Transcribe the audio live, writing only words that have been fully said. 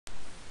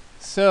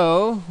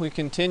So we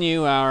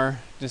continue our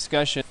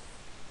discussion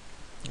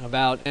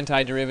about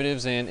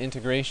antiderivatives and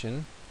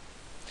integration.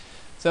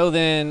 So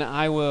then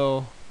I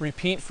will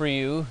repeat for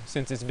you,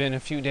 since it's been a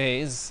few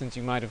days since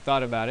you might have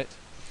thought about it,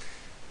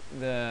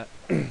 the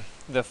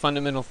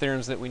fundamental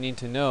theorems that we need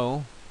to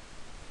know.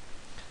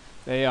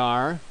 They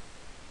are,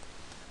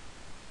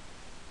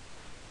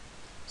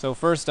 so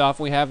first off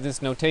we have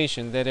this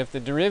notation that if the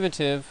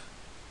derivative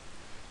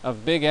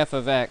of big F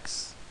of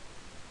x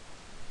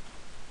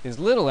is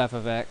little f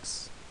of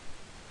x,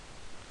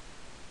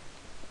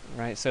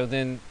 right, so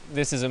then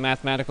this is a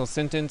mathematical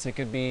sentence. It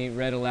could be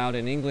read aloud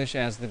in English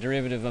as the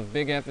derivative of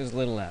big F is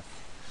little f.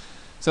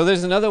 So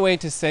there's another way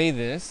to say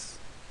this.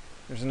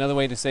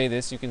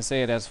 You can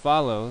say it as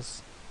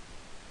follows.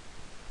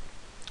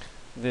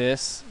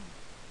 This,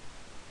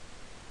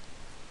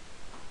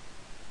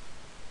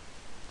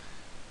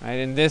 right,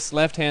 and this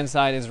left-hand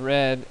side is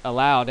read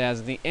aloud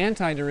as the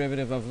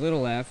antiderivative of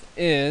little f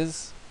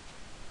is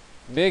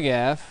big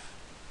F.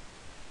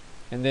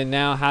 And then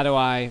now how do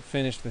I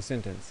finish the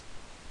sentence?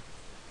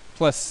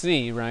 Plus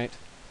c, right?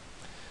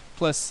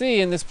 Plus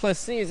c, and this plus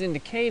c is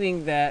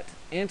indicating that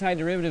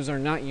antiderivatives are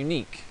not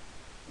unique.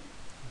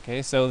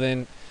 Okay, so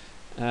then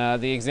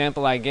the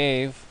example I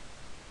gave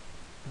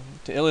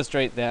to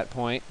illustrate that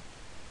point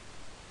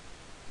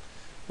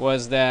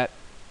was that,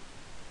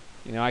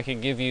 you know, I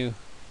could give you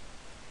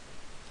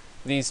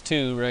these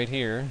two right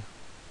here.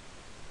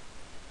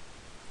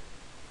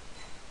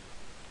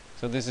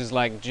 So this is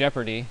like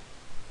Jeopardy.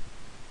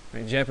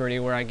 Right, Jeopardy,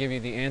 where I give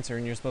you the answer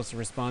and you're supposed to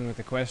respond with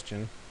a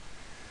question.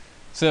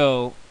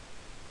 So,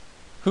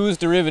 whose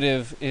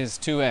derivative is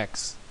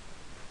 2x?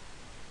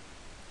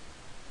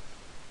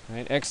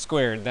 Right, x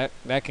squared,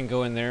 that can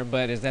go in there,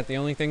 but is that the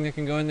only thing that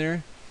can go in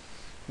there?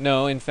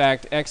 No, in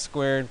fact, x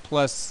squared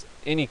plus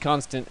any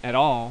constant at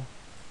all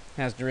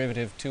has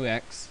derivative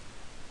 2x.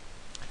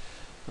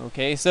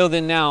 Okay, so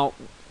then now,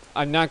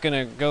 I'm not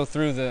going to go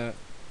through the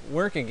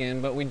work again,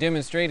 but we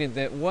demonstrated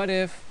that what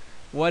if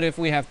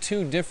we have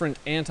two different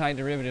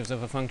antiderivatives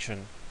of a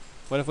function?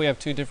 What if we have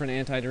two different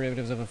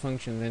antiderivatives of a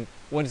function? Then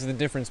what is the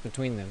difference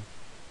between them?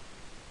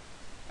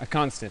 A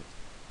constant.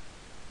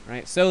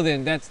 Right? So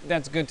then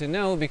that's good to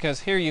know,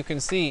 because here you can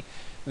see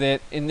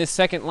that in this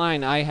second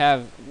line I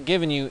have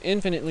given you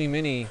infinitely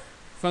many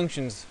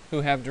functions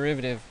who have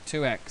derivative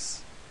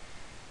 2x.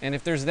 And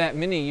if there's that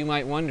many, you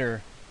might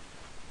wonder,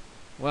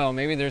 well,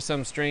 maybe there's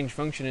some strange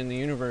function in the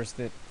universe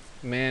that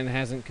man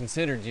hasn't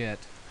considered yet.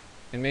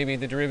 And maybe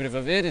the derivative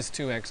of it is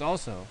 2x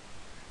also.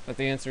 But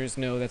the answer is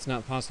no, that's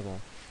not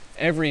possible.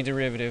 Every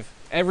derivative,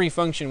 every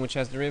function which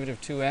has derivative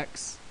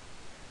 2x,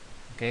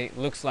 okay,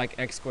 looks like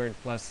x squared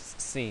plus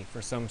c for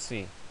some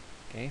c.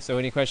 Okay, so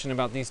any question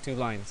about these two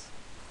lines?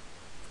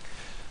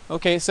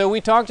 Okay, so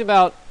we talked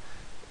about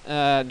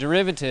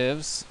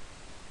derivatives,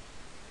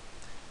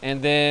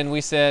 and then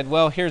we said,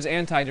 well, here's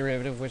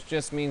antiderivative, which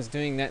just means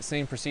doing that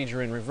same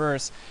procedure in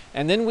reverse.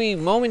 And then we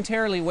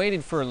momentarily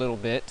waited for a little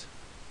bit.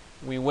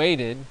 We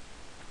waited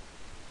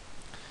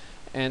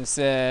and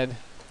said,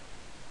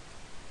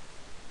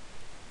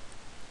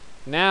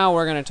 now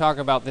we're going to talk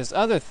about this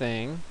other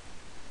thing,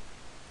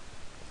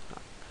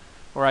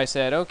 where I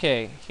said,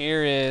 okay,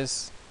 here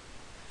is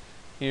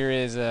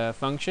a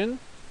function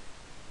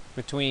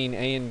between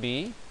a and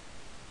b.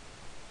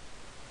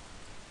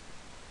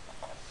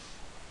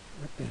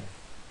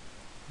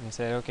 I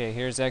said, okay,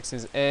 here's x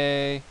is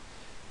a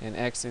and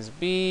x is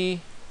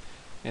b,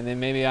 and then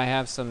maybe I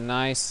have some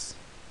nice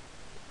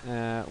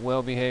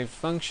well-behaved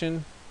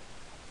function.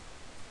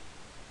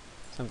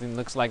 Something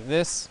looks like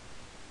this.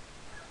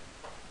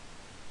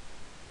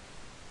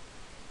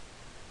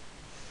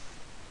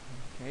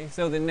 Okay,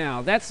 so then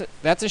now that's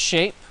a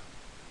shape,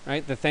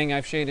 right? The thing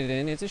I've shaded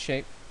in is a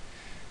shape.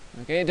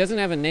 Okay, it doesn't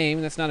have a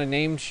name. That's not a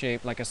named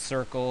shape like a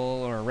circle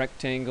or a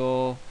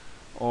rectangle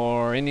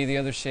or any of the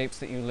other shapes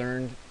that you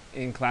learned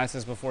in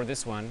classes before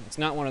this one. It's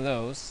not one of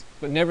those.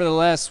 But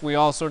nevertheless, we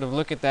all sort of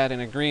look at that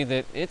and agree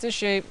that it's a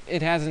shape,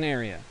 it has an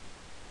area.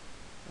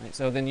 Right,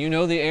 so then you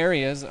know the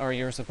areas, or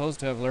you're supposed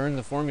to have learned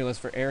the formulas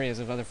for areas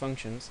of other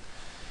functions,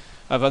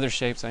 of other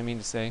shapes, I mean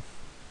to say.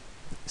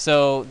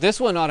 So this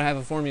one ought to have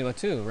a formula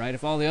too, right?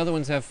 If all the other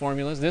ones have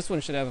formulas, this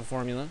one should have a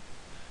formula.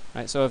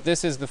 Right? So if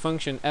this is the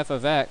function f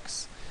of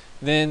x,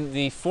 then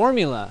the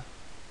formula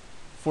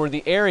for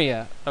the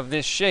area of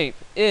this shape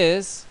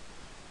is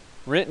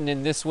written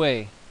in this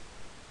way.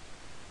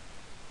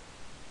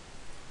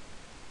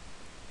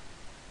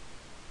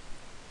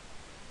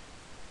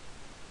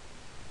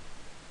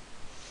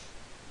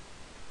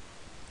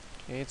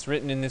 Okay, it's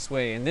written in this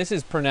way, and this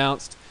is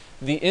pronounced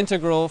the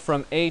integral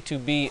from a to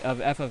b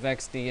of f of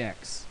x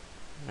dx.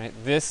 Right?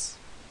 This,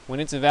 when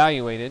it's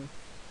evaluated,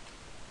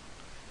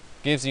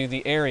 gives you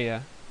the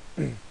area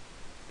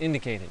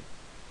indicated.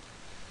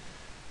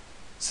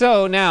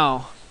 So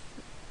now,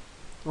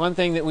 one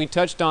thing that we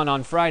touched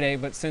on Friday,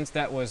 but since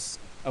that was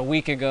a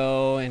week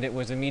ago and it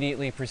was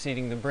immediately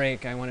preceding the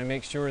break, I want to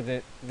make sure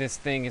that this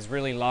thing is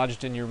really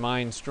lodged in your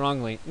mind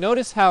strongly.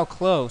 Notice how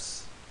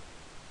close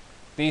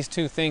these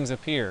two things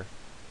appear.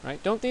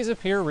 Right? Don't these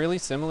appear really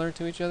similar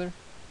to each other?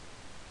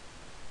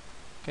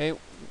 Okay,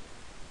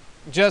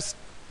 just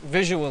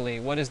visually,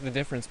 what is the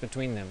difference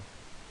between them?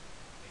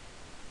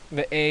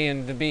 The A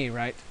and the B,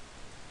 right?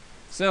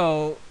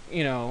 So,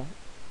 you know,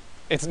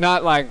 it's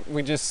not like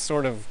we just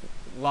sort of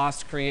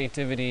lost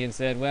creativity and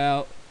said,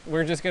 well,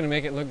 we're just going to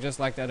make it look just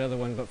like that other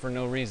one, but for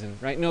no reason,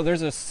 right? No,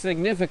 there's a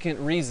significant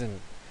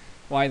reason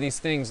why these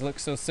things look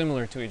so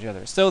similar to each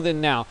other. So then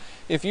now,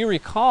 if you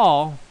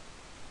recall,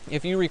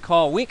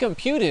 we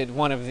computed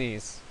one of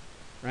these,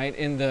 right,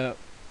 in the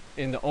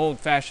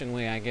old-fashioned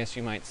way, I guess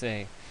you might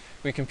say.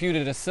 We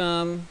computed a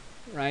sum,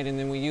 right, and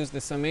then we used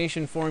the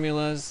summation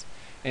formulas,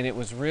 and it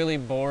was really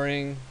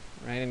boring,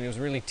 right, and it was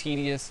really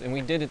tedious, and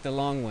we did it the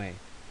long way,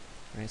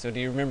 right? So do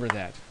you remember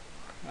that?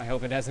 I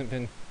hope it hasn't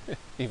been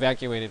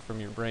evacuated from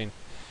your brain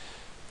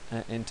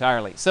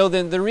entirely. So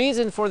then the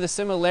reason for the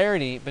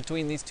similarity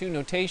between these two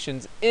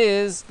notations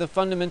is the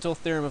fundamental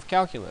theorem of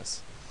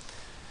calculus.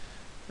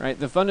 Right?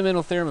 The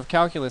fundamental theorem of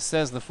calculus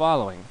says the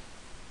following.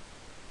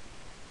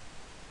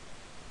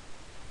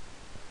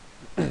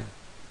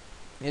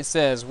 It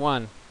says,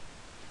 1,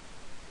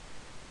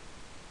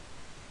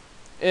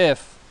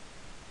 if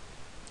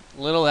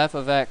little f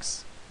of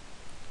x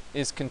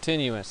is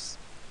continuous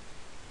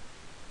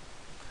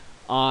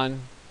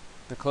on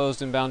the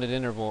closed and bounded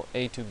interval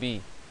a to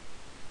b.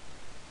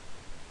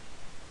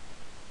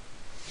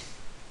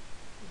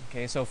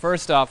 Okay, so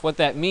first off, what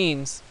that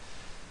means,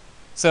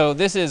 so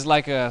this is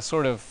like a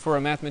sort of, for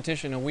a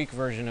mathematician, a weak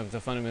version of the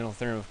fundamental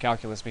theorem of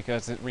calculus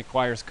because it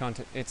requires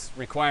it's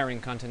requiring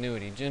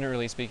continuity.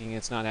 Generally speaking,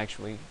 it's not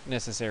actually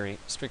necessary,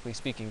 strictly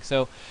speaking.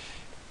 So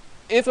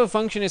if a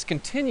function is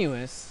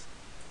continuous,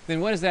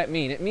 then what does that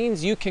mean? It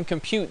means you can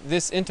compute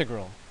this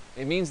integral.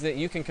 It means that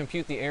you can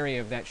compute the area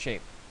of that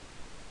shape.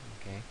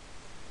 Okay,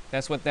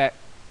 that's what that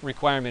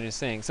requirement is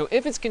saying. So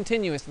if it's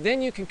continuous,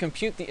 then you can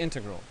compute the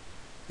integral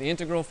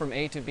from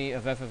a to b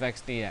of f of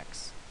x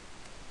dx.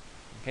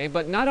 Okay,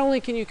 but not only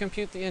can you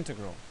compute the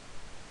integral,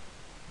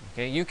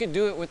 okay, you could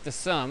do it with the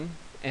sum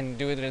and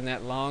do it in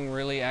that long,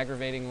 really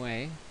aggravating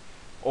way,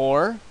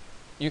 or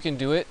you can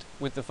do it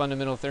with the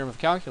fundamental theorem of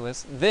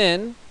calculus.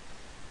 Then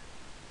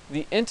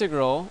the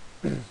integral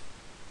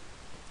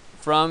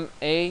from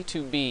a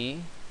to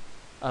b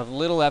of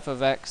little f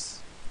of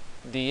x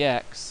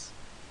dx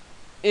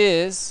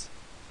is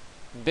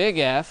big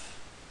F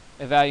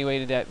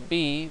evaluated at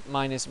b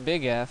minus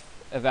big F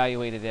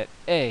evaluated at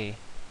a,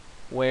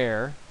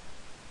 where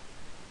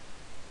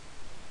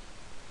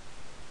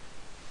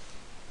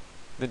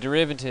the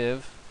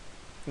derivative,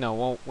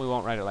 no, we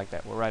won't write it like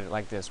that. We'll write it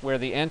like this, where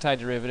the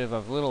antiderivative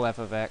of little f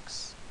of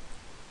x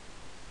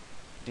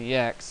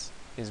dx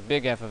is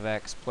big F of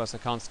x plus a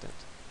constant.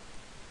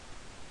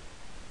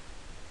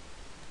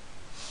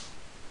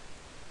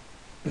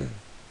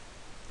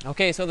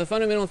 Okay, so the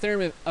fundamental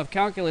theorem of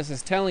calculus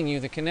is telling you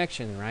the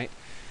connection, right?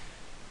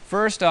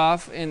 First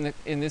off, in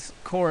this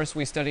course,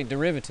 we studied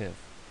derivative,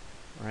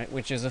 right,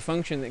 which is a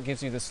function that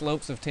gives you the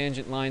slopes of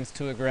tangent lines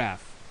to a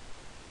graph.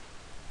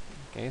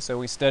 Okay, so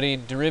we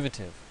studied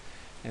derivative,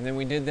 and then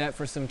we did that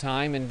for some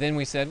time, and then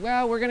we said,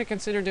 well, we're going to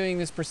consider doing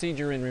this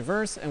procedure in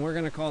reverse, and we're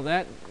going to call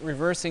that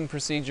reversing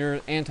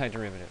procedure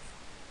antiderivative.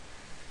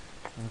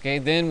 Okay,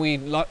 then we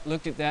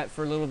looked at that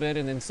for a little bit,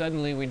 and then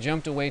suddenly we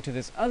jumped away to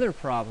this other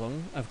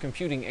problem of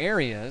computing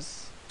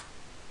areas,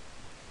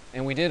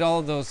 and we did all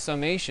of those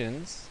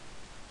summations.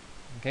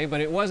 Okay,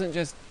 but it wasn't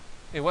just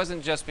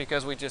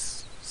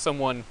because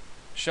someone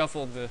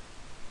shuffled the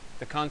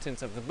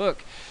contents of the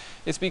book.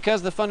 It's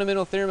because the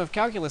fundamental theorem of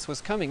calculus was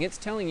coming. It's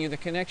telling you the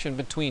connection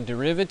between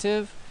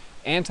derivative,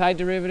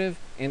 antiderivative,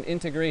 and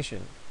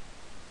integration.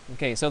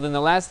 Okay, so then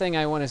the last thing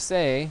I want to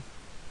say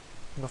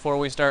before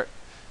we start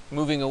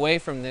moving away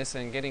from this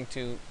and getting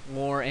to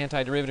more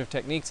antiderivative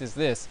techniques is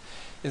this,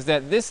 is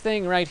that this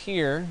thing right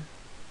here,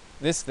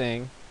 this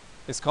thing,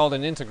 is called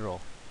an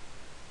integral.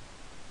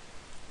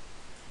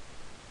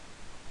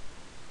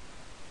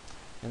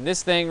 And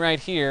this thing right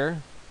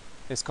here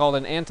is called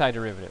an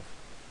antiderivative.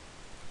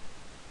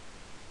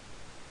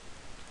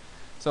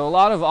 So a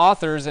lot of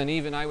authors, and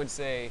even I would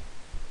say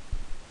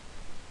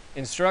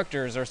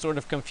instructors, are sort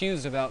of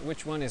confused about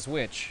which one is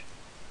which.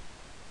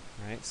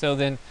 Right? So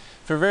then,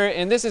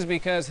 and this is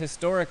because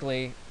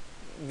historically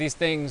these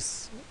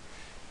things,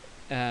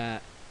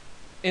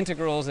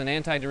 integrals and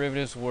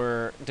antiderivatives,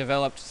 were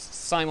developed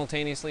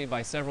simultaneously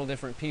by several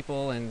different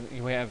people, and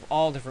you have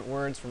all different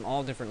words from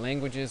all different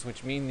languages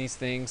which mean these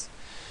things.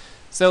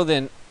 So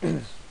then,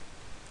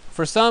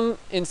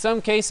 in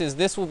some cases,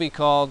 this will be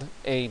called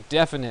a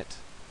definite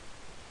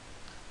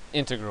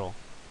integral.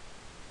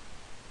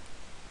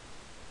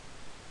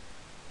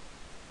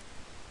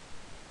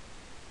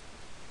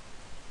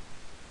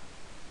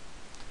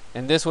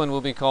 And this one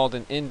will be called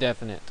an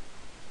indefinite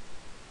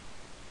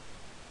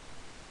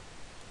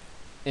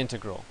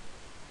integral.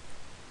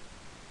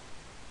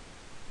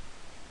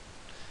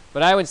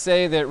 But I would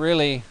say that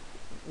really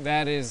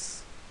that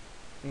is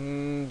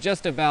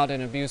just about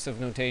an abuse of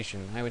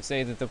notation. I would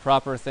say that the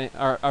proper thing,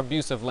 or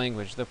abuse of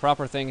language, the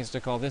proper thing is to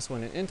call this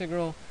one an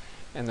integral,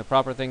 and the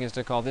proper thing is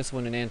to call this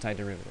one an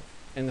antiderivative.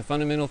 And the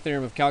fundamental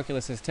theorem of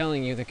calculus is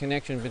telling you the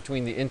connection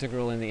between the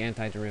integral and the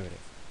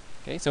antiderivative.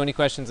 Okay, so any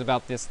questions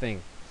about this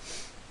thing?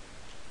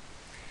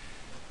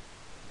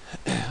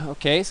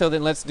 Okay, so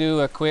then let's do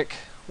a quick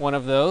one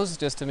of those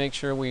just to make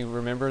sure we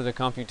remember the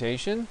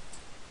computation.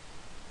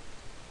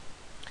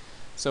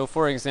 So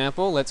for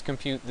example, let's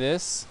compute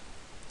this.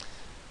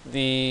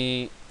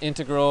 The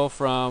integral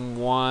from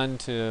 1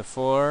 to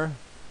 4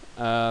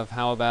 of,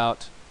 how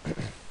about,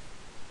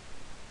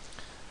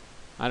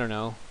 I don't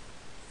know,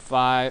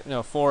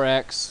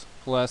 4x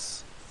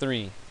plus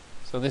 3.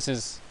 So this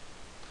is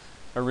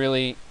a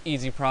really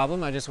easy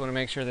problem. I just want to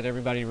make sure that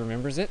everybody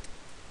remembers it.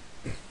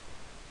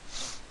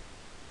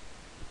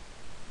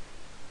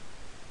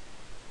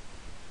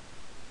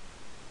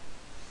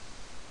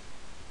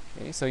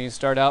 Okay, so you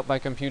start out by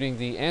computing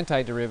the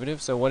antiderivative.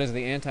 So what is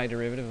the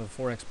antiderivative of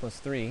 4x plus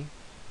 3?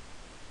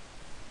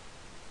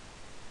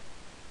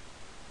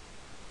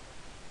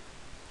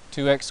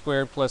 Two x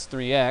squared plus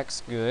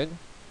 3x, good.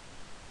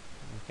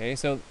 Okay,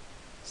 so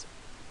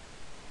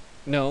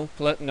no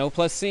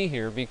plus c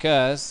here,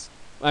 because,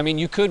 I mean,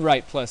 you could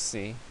write plus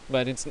c,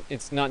 but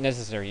it's not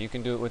necessary. You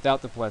can do it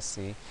without the plus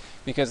c,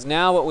 because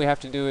now what we have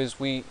to do is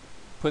we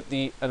put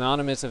the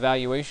anonymous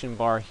evaluation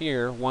bar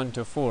here, 1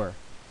 to 4.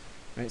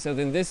 Right, so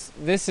then this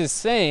is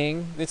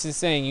saying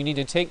you need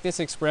to take this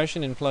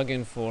expression and plug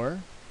in 4,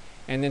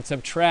 and then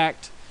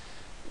subtract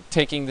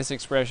taking this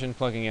expression,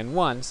 plugging in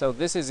 1. So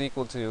this is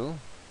equal to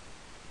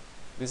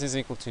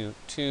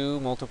 2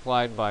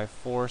 multiplied by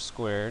 4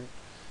 squared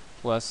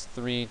plus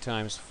 3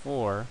 times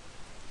 4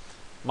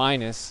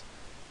 minus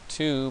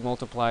 2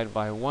 multiplied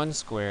by 1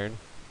 squared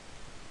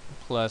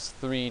plus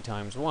 3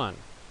 times 1.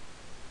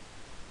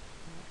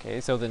 Okay,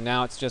 so then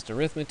now it's just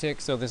arithmetic.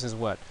 So this is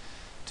what?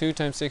 2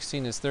 times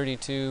 16 is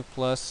 32,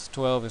 plus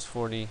 12 is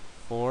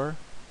 44.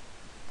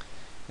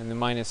 And then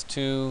minus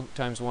 2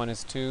 times 1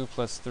 is 2,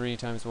 plus 3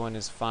 times 1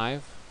 is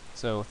 5.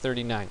 So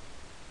 39.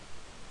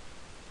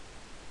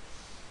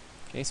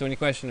 Okay, so any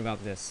question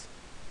about this?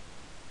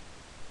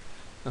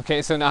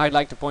 Okay, so now I'd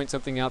like to point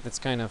something out that's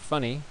kind of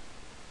funny.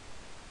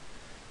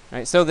 All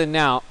right, so then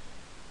now,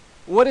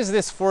 what is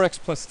this 4x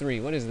plus 3?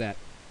 What is that?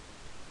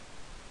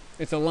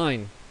 It's a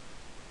line.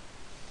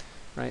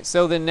 Right,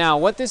 so then now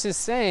what this is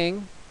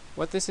saying,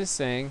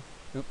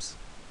 oops,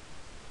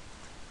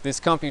 this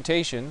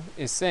computation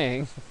is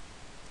saying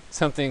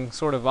something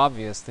sort of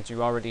obvious that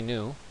you already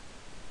knew.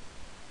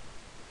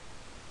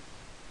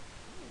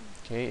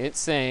 Okay, it's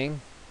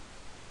saying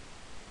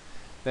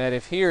that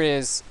if here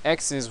is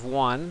x is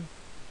 1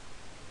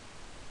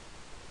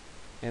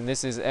 and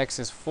this is x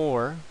is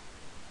 4,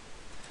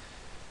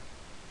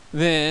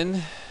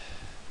 then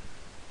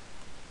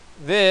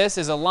this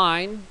is a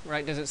line,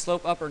 right? Does it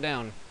slope up or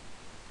down?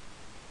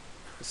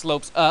 It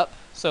slopes up,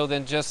 so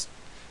then just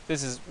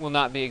this will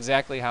not be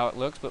exactly how it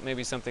looks, but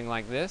maybe something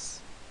like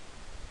this.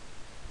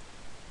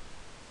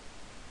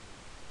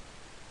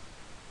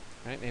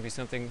 Right? Maybe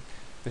something,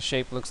 the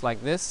shape looks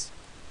like this.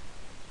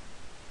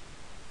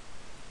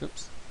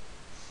 Oops.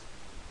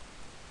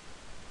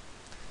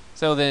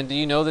 So then, do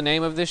you know the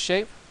name of this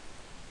shape?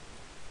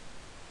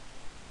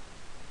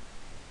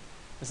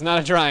 It's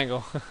not a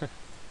triangle.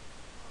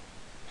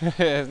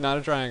 It's not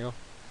a triangle.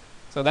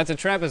 So that's a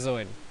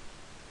trapezoid.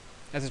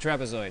 That's a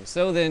trapezoid.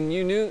 So then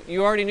you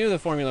already knew the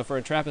formula for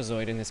a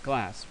trapezoid in this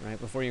class,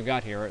 right? Before you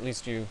got here, or at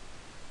least you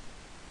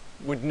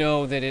would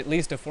know that at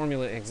least a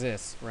formula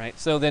exists, right?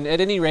 So then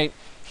at any rate,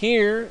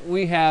 here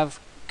we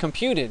have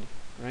computed,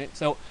 right?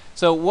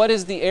 So what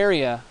is the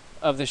area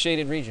of the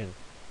shaded region?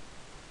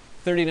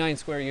 39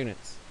 square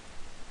units.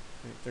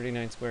 Right,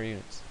 39 square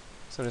units.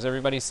 So does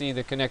everybody see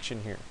the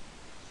connection here?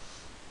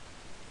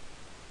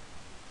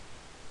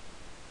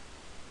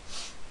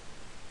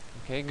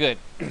 Okay, good.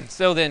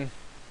 So then,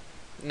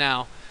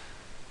 now,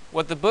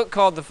 what the book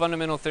called the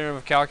fundamental theorem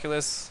of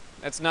calculus,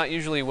 that's not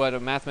usually what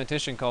a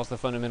mathematician calls the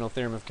fundamental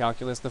theorem of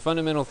calculus. The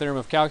fundamental theorem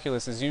of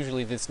calculus is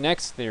usually this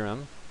next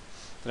theorem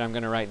that I'm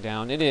going to write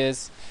down. It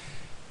is,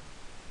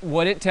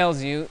 what it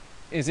tells you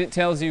is it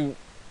tells you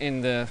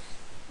in the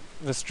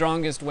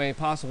strongest way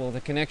possible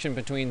the connection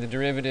between the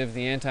derivative,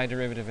 the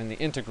antiderivative, and the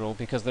integral,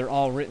 because they're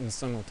all written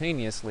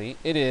simultaneously.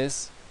 It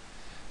is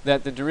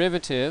that the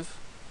derivative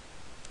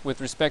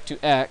with respect to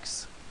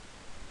x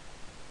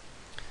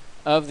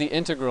of the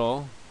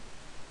integral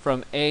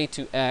from a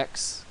to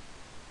x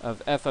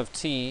of f of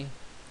t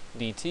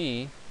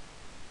dt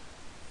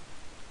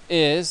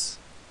is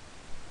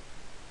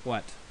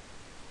what?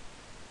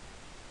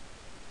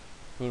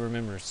 Who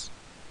remembers?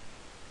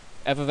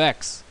 F of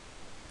x.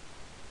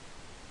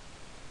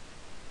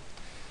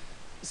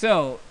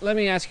 So let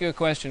me ask you a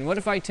question. What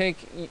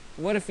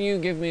if you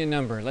give me a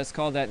number? Let's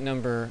call that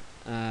number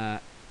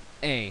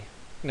a.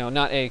 No,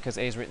 not a, because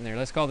a is written there.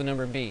 Let's call the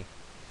number b.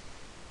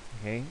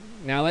 Okay.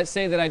 Now let's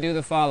say that I do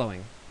the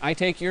following. I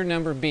take your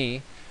number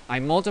b, I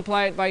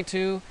multiply it by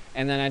 2,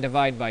 and then I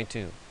divide by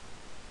 2.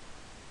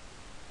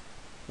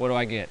 What do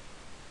I get?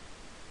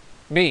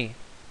 B.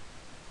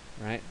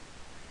 Right?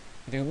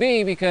 I do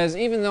b because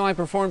even though I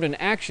performed an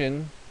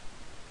action,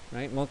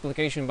 right,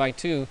 multiplication by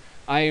 2,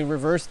 I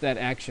reversed that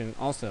action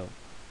also.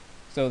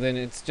 So then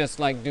it's just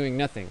like doing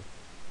nothing.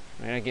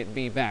 Right? I get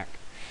b back.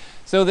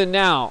 So then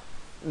now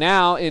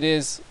it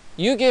is,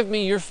 you give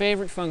me your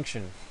favorite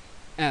function,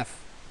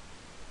 f.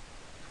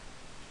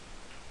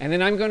 And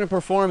then I'm going to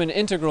perform an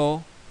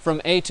integral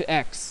from a to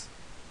x.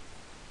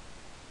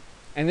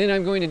 And then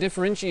I'm going to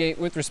differentiate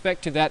with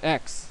respect to that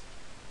x.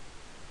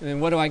 And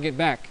then what do I get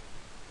back?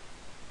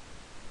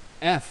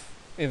 F,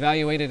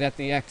 evaluated at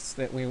the x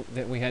that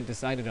we had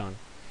decided on.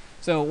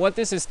 So what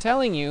this is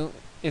telling you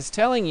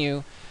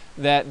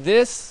that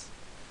this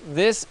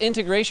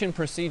integration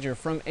procedure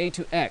from a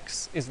to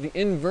x is the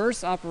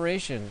inverse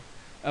operation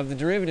of the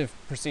derivative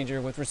procedure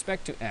with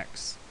respect to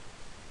x.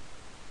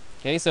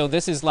 Okay, so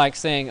this is like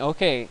saying,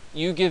 okay,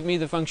 you give me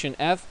the function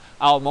f,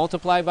 I'll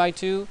multiply by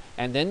 2,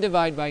 and then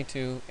divide by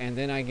 2, and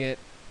then I get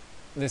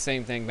the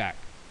same thing back.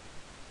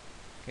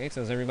 Okay,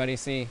 so does everybody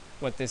see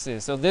what this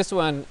is? So this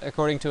one,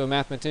 according to a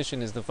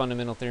mathematician, is the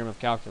fundamental theorem of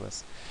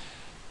calculus.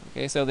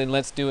 Okay, so then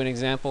let's do an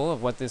example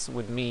of what this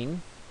would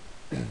mean.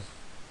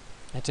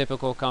 A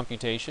typical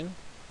computation.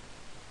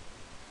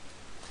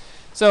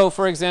 So,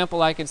 for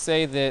example, I could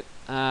say that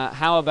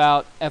how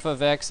about f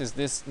of x is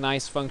this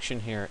nice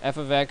function here. F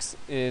of x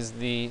is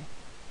the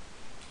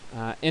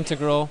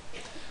integral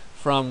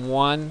from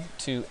 1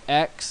 to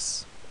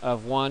x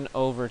of 1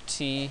 over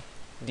t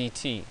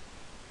dt.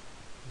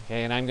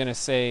 Okay, and I'm going to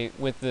say,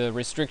 with the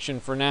restriction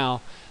for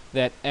now,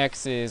 that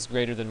x is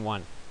greater than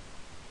 1.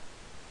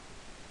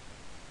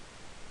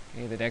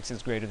 Okay, that x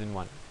is greater than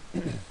 1.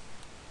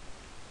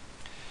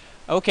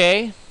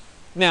 Okay,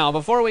 now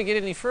before we get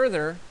any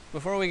further,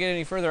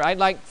 I'd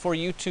like for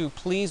you to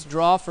please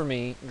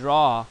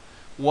draw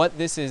what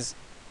this is,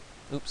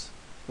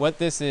 what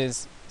this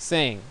is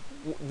saying.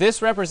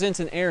 This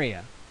represents an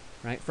area,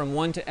 right, from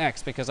 1 to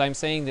x, because I'm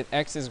saying that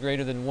x is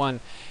greater than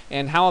 1.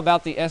 And how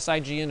about the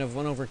SIGN of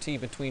 1 over t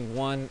between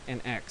 1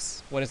 and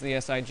x? What is the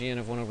SIGN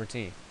of 1 over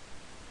t?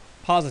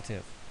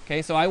 Positive.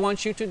 Okay, so I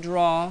want you to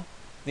draw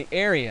the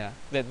area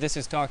that this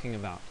is talking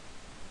about.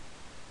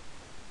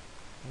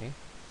 Okay.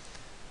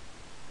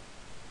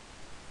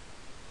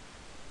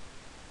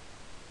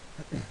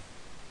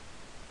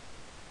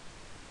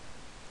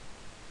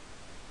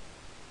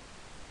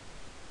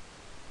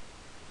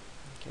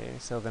 Okay,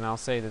 so then I'll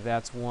say that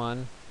that's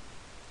 1,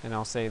 and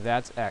I'll say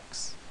that's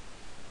x.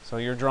 So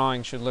your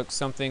drawing should look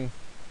something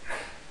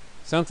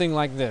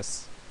like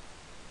this.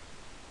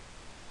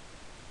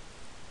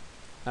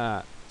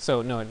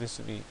 So no, this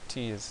would be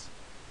t is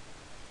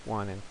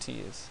 1 and t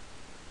is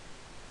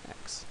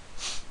x.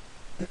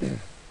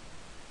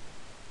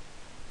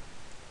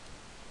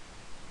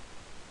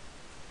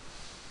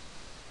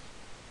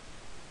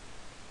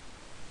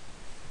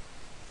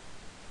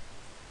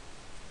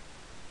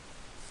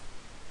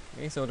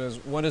 Okay, so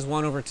what does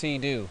 1 over t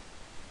do?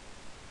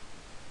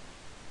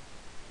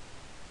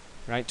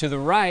 Right, to the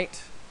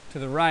right,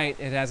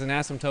 it has an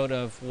asymptote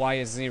of y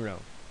is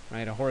 0.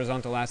 Right, a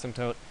horizontal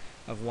asymptote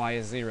of y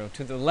is 0.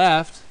 To the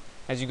left,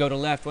 as you go to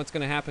left, what's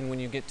going to happen when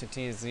you get to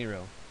t is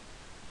 0?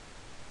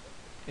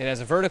 It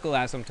has a vertical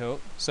asymptote,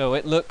 so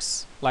it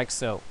looks like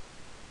so.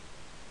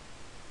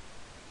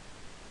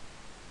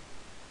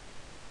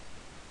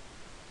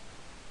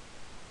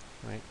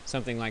 Right,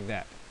 something like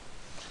that.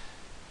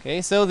 Okay,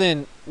 so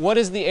then what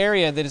is the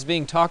area that is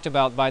being talked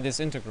about by this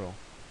integral?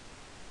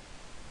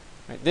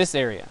 Right, this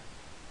area.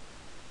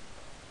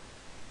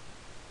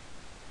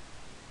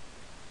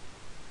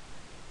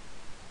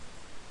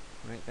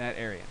 Right, that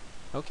area.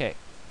 Okay.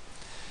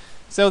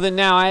 So then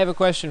now I have a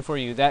question for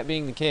you. That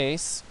being the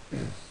case,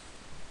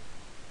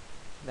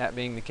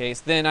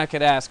 then I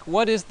could ask,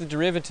 what is the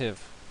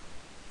derivative?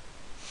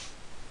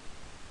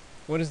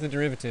 What is the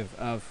derivative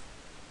of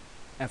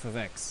f of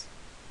x?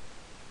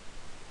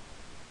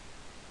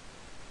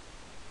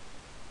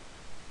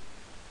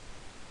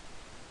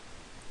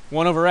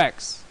 One over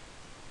x.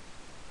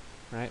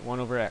 Right, 1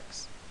 over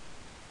x.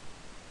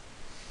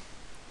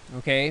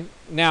 Okay,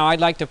 now I'd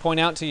like to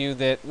point out to you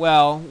that,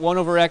 well, 1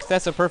 over x,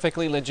 that's a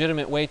perfectly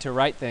legitimate way to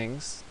write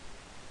things.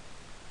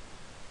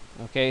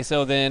 Okay,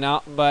 so then,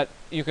 but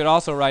you could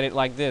also write it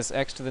like this,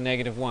 x to the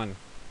negative 1.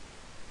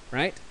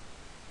 Right?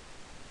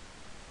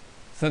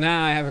 So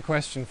now I have a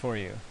question for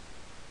you.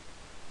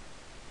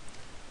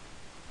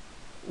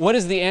 What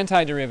is the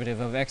antiderivative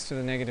of x to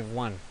the negative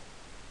 1?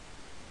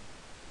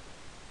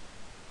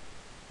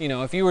 You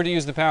know, if you were to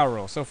use the power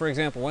rule. So for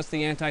example, what's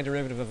the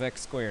antiderivative of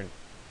x squared?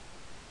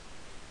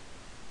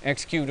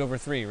 X cubed over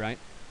 3, right?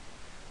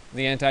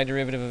 The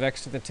antiderivative of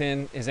x to the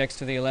 10 is x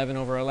to the 11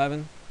 over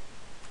 11.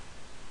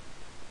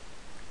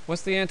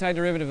 What's the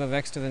antiderivative of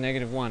x to the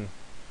negative 1?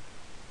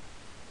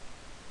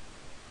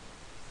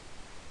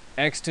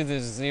 X to the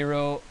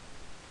 0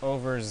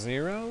 over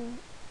 0?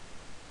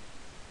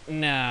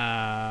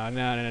 No,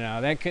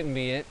 that couldn't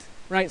be it.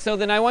 Right, so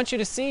then I want you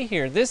to see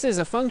here, this is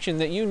a function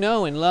that you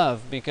know and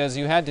love because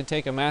you had to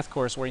take a math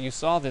course where you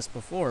saw this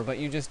before, but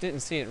you just didn't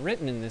see it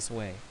written in this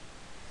way.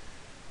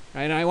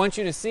 Right, and I want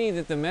you to see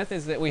that the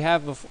methods that we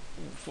have,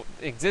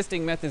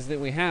 existing methods that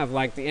we have,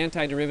 like the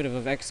antiderivative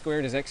of x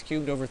squared is x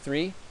cubed over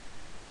 3,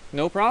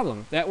 no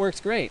problem. That works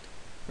great.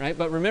 right?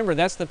 But remember,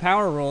 that's the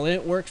power rule, and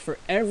it works for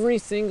every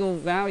single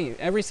value,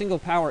 every single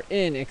power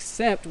n,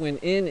 except when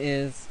n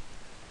is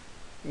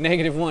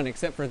 -1,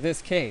 except for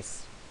this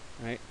case,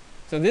 right?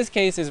 So this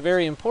case is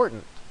very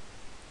important.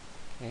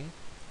 Okay?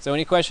 So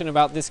any question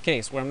about this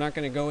case, where I'm not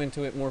going to go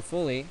into it more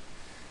fully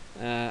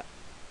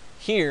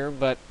here,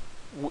 but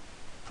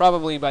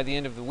probably by the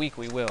end of the week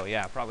we will.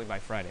 Yeah, probably by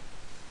Friday.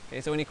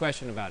 Okay, so any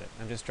question about it?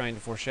 I'm just trying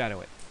to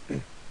foreshadow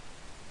it.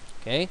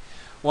 Okay,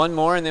 one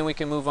more and then we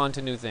can move on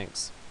to new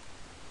things.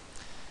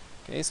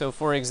 Okay, so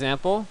for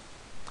example,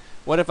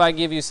 what if I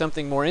give you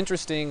something more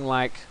interesting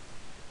like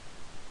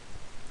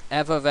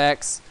f of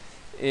x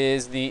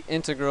is the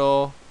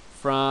integral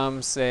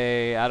from,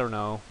 say, I don't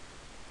know,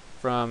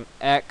 from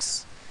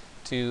x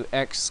to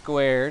x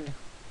squared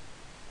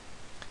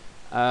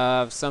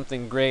of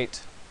something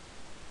great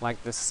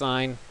like the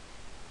sine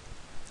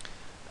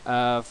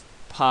of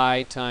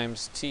pi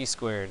times t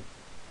squared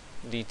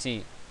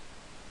dt.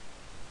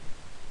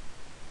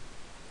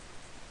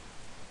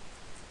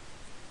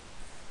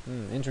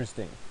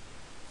 Interesting.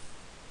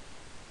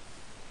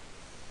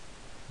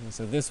 And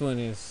so this one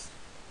is,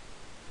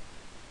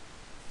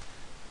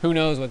 who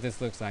knows what this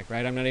looks like,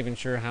 right? I'm not even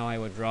sure how I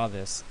would draw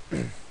this.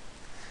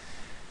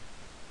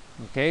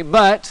 Okay,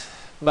 but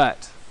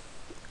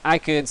I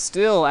could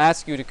still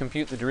ask you to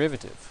compute the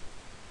derivative.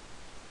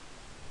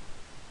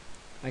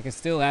 I could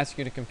still ask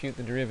you to compute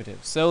the derivative.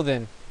 So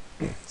then,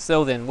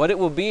 what it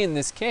will be in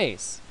this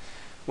case,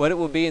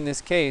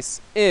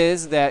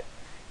 is that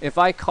if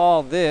I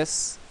call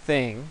this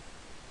thing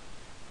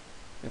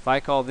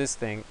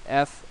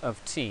f of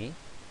t,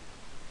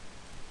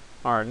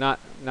 or not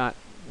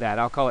that,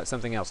 I'll call it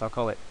something else. I'll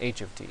call it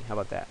h of t. How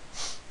about that?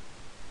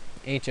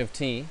 H of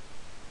t.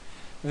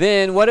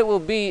 Then what it will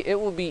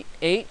be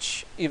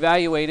h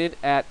evaluated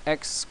at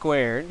x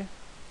squared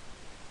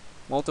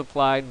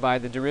multiplied by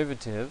the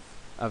derivative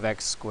of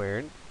x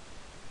squared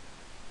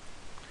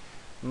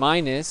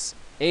minus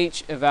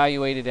h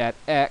evaluated at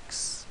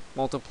x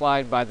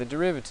multiplied by the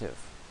derivative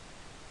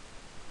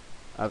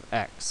of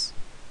x.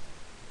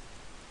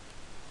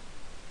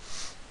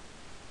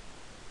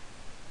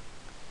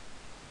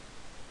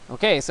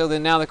 Okay, so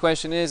then now the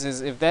question is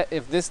if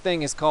this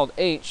thing is called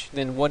h,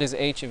 then what is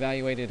h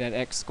evaluated at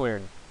x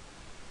squared?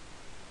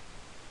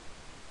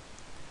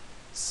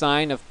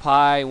 Sine of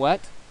pi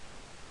what?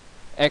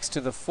 X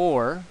to the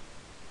 4,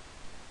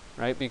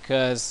 right?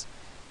 Because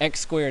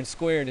x squared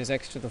squared is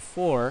x to the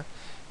 4,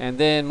 and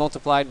then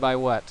multiplied by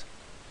what?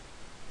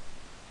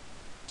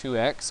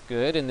 2x,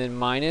 good, and then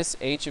minus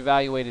h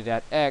evaluated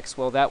at x,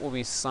 well, that will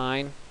be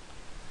sine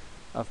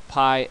of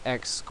pi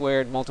x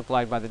squared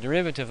multiplied by the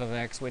derivative of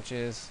x, which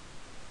is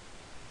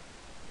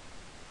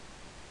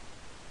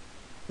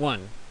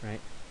 1,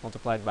 right?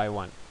 Multiplied by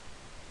 1.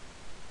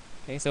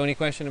 Okay, so any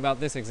question about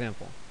this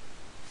example?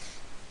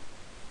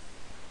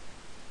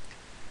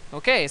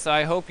 Okay, so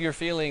I hope you're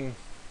feeling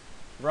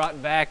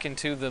brought back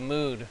into the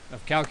mood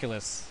of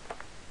calculus.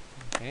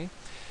 Okay,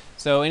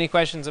 so any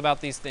questions about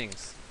these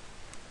things?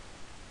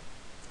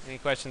 Any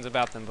questions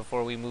about them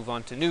before we move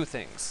on to new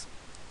things?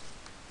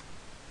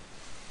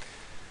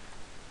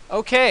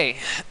 Okay,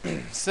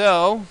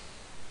 so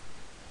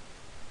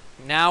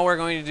now we're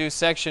going to do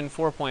section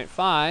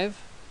 4.5,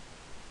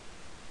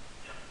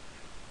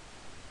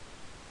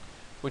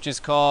 which is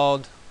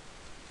called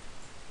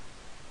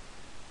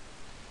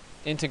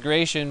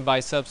integration by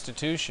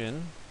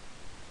substitution.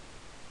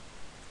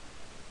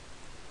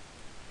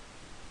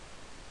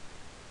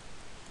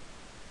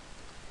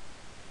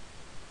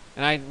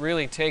 And I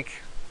really take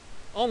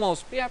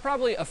almost,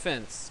 probably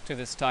offense to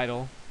this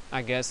title,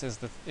 I guess is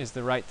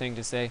the right thing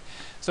to say.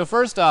 So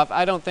first off,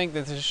 I don't think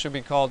that this should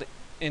be called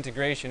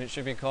integration. It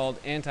should be called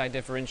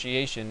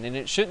anti-differentiation, and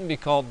it shouldn't be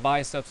called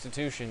by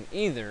substitution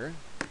either,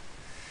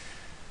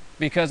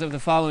 because of the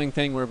following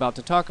thing we're about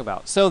to talk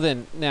about. So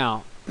then,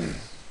 now,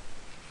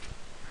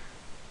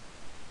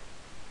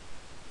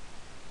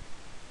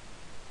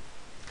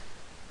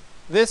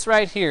 this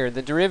right here,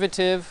 the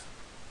derivative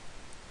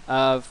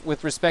of,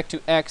 with respect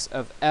to x,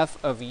 of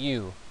f of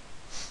u.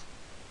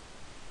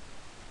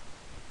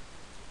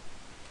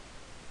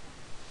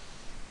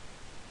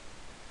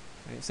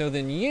 Right, so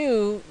then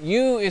u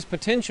is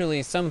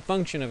potentially some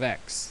function of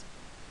x.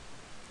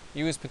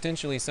 U is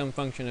potentially some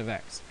function of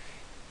x.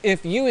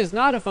 If u is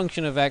not a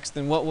function of x,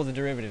 then what will the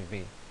derivative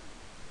be?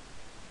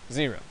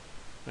 0.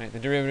 Right? The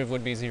derivative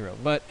would be 0.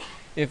 But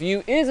if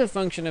u is a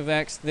function of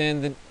x,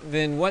 then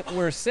what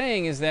we're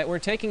saying is that we're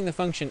taking the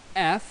function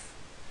f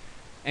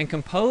and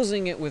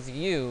composing it with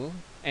u,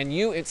 and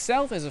u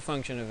itself is a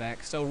function of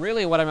x. So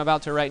really what I'm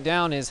about to write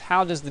down is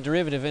how does the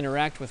derivative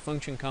interact with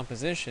function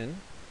composition,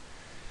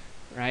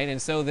 right? And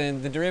so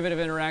then the derivative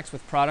interacts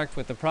with product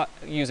with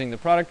using the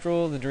product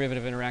rule, the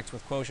derivative interacts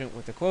with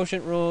quotient the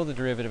quotient rule, the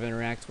derivative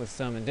interacts with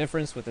sum and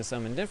difference with the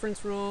sum and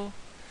difference rule.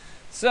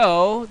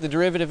 So the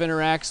derivative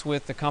interacts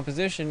with the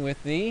composition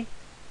with the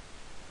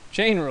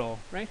chain rule,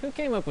 right? Who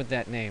came up with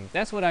that name?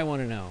 That's what I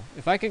want to know.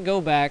 If I could go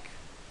back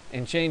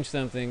and change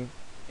something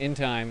in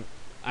time,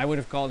 I would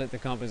have called it the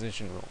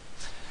composition rule.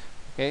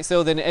 Okay,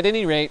 so then at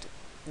any rate,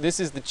 this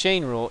is the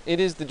chain rule. It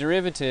is the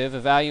derivative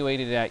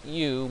evaluated at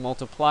u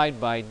multiplied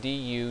by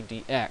du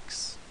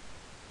dx.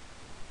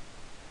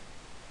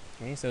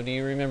 Okay, so do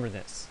you remember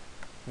this?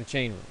 The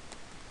chain rule.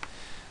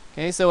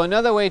 Okay, so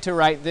another way to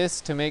write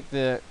this to make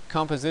the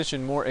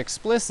composition more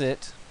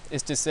explicit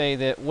is to say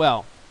that,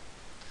 well,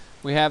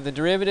 we have the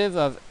derivative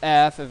of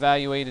f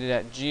evaluated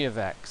at g of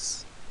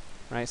x,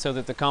 right? So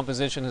that the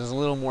composition is a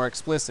little more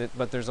explicit,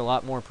 but there's a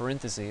lot more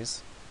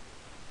parentheses.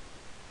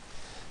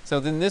 So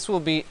then this will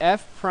be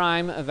f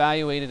prime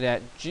evaluated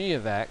at g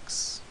of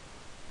x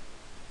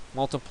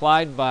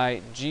multiplied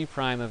by g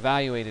prime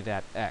evaluated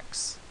at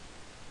x.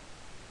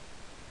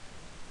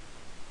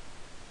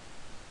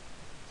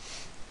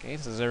 Okay,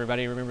 so does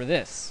everybody remember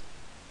this?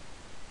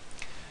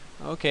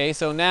 Okay,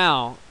 so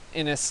now,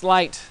 in a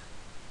slight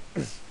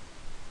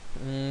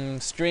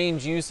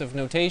strange use of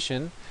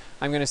notation,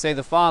 I'm going to say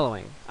the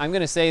following. I'm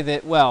going to say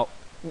that, well,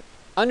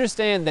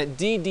 understand that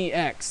d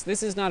dx,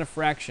 this is not a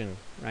fraction,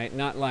 right?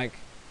 Not like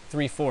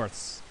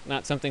 3/4,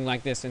 not something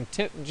like this. And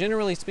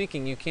generally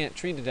speaking, you can't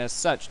treat it as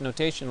such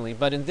notationally,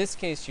 but in this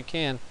case you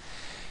can.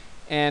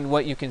 And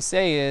what you can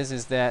say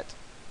is that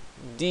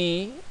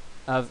d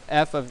of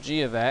f of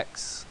g of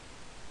x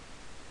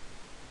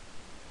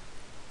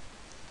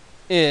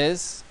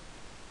is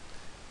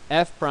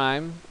f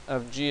prime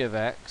of g of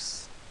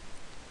x,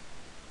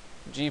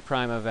 g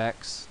prime of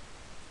x,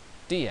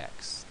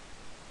 dx.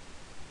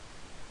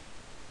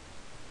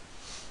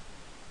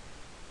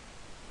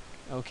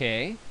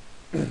 Okay,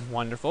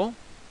 wonderful.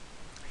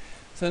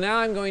 So now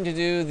I'm going to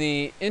do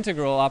the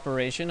integral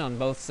operation on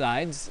both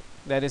sides.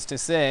 That is to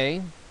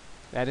say,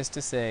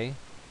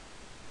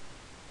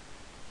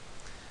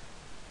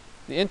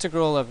 the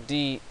integral of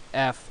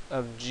df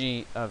of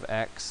g of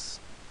x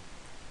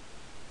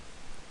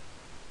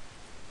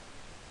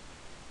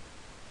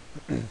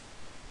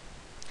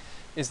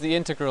is the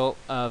integral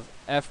of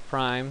f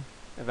prime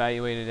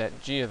evaluated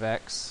at g of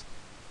x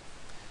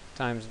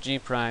times g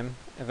prime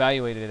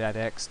evaluated at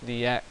x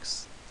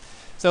dx.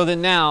 So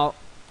then now,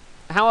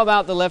 how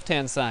about the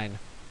left-hand side?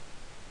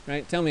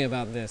 Right? Tell me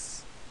about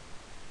this.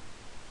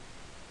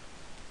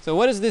 So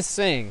what is this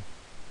saying?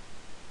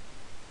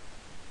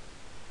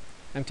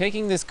 I'm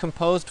taking this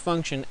composed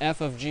function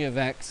f of g of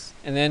x,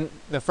 and then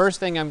the first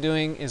thing I'm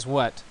doing is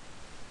what?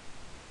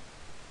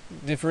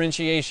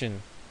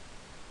 Differentiation.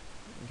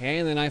 Okay,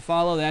 and then I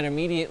follow that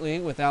immediately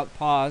without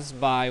pause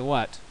by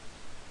what?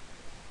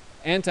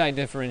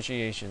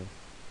 Anti-differentiation.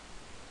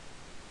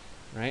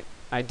 Right?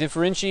 I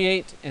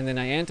differentiate and then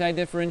I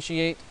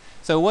anti-differentiate.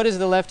 So what is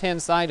the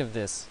left-hand side of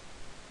this?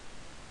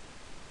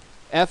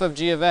 F of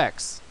g of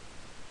x.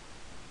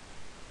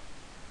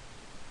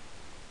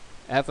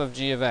 F of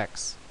g of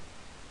x.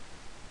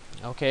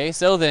 Okay,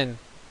 so then,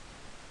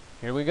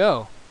 here we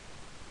go.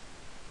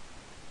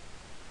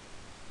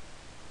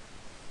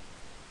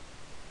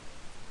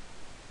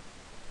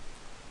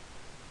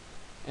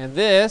 And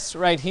this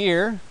right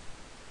here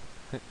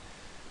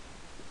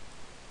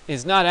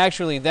is not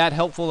actually that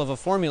helpful of a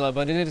formula,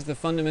 but it is the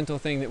fundamental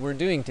thing that we're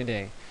doing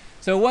today.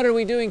 So what are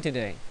we doing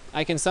today?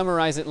 I can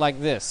summarize it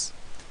like this.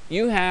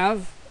 You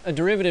have a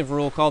derivative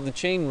rule called the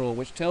chain rule,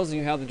 which tells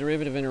you how the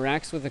derivative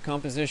interacts with the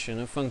composition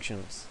of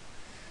functions.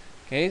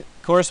 Okay,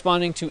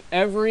 corresponding to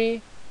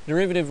every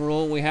derivative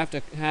rule, we have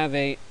to have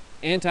a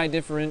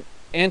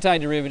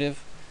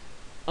anti-derivative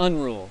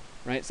unrule,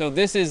 right? So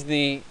this is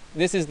the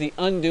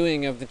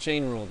undoing of the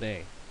chain rule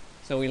day.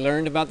 So we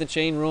learned about the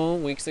chain rule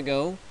weeks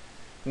ago.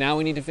 Now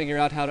we need to figure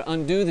out how to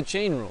undo the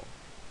chain rule.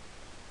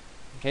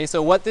 Okay,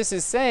 so what this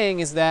is saying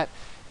is that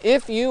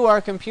if you are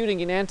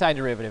computing an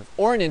antiderivative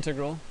or an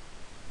integral,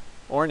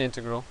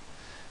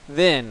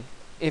 then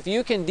if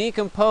you can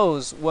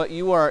decompose what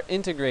you are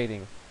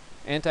integrating,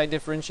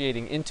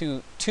 anti-differentiating,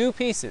 into two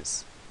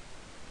pieces,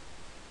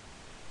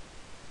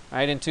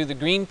 right, into the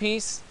green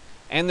piece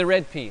and the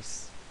red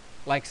piece,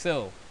 like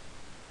so,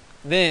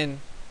 then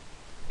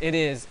it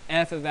is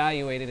f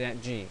evaluated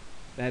at g.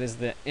 That is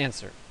the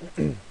answer.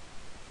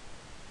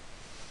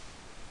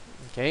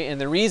 Okay,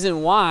 and the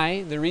reason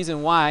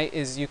why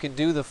is you could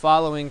do the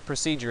following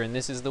procedure, and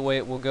this is the way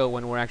it will go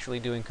when we're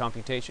actually doing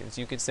computations.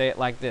 You could say it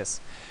like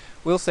this.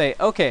 We'll say,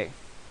 okay,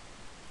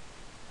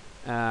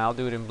 I'll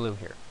do it in blue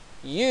here.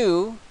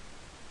 U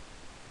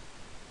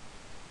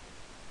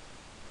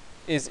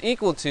is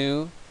equal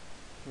to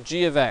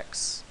g of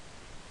x.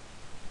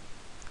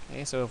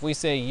 Okay, so if we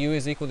say u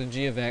is equal to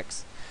g of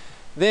x,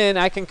 then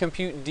I can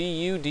compute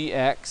du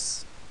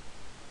dx.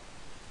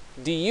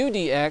 Du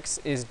dx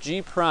is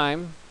g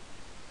prime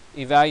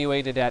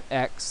evaluated at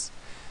x,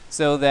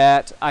 so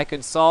that I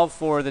could solve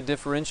for the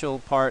differential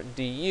part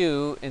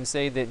du and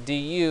say that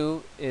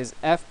du is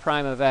f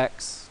prime of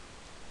x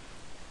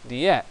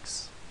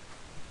dx.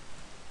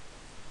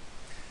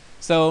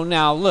 So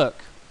now look,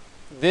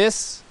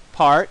 this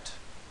part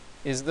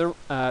is the,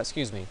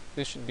 excuse me,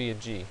 this should be a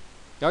g.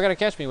 Y'all gotta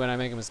catch me when I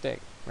make a mistake,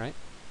 right?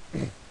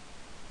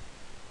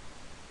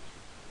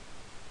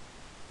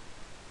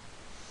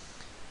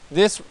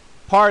 This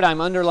part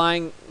I'm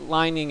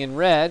underlining in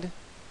red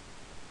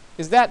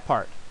is that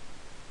part,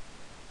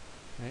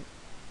 right?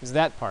 Is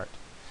that part.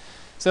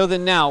 So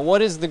then now,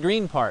 what is the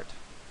green part?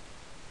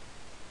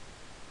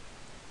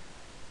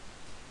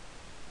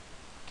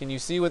 Can you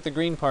see what the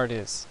green part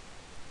is?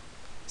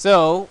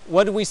 So,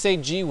 what did we say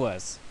G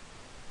was?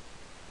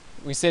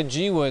 We said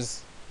G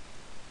was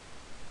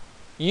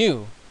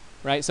U,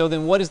 right? So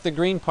then what is the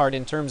green part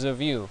in terms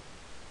of U?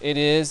 It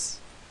is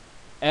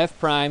f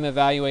prime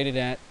evaluated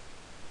at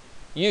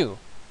U,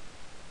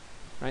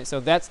 right? So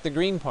that's the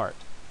green part.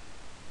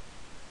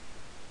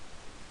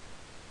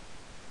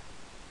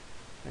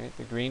 Right,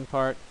 the green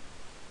part,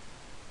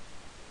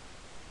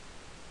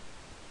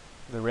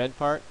 the red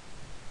part.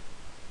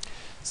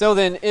 So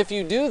then if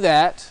you do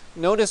that,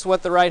 notice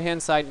what the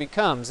right-hand side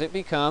becomes. It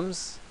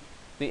becomes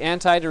the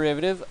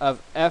antiderivative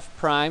of f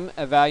prime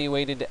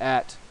evaluated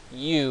at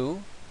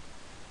U,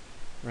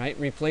 right?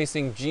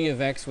 Replacing g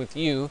of x with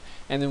u.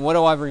 And then what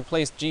do I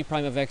replace g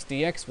prime of x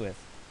dx with?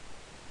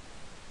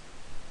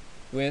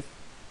 With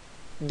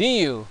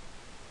du.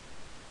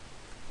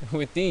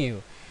 With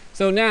du.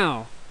 So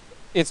now,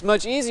 it's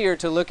much easier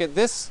to look at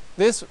this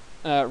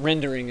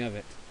rendering of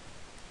it.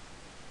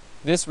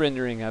 This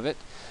rendering of it.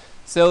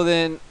 So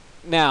then,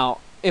 now,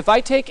 if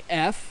I take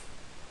f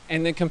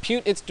and then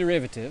compute its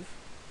derivative,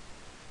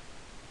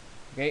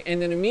 okay,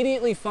 and then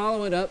immediately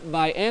follow it up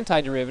by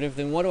antiderivative,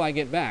 then what do I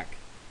get back?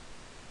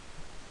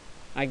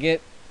 I get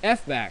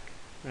f back,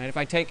 right? If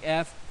I take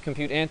f,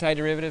 compute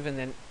antiderivative, and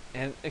then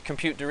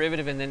compute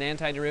derivative and then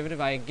antiderivative,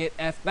 I get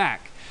f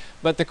back.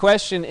 But the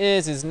question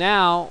is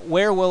now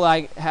where will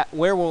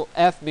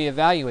f be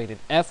evaluated?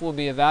 F will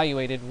be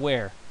evaluated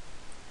where?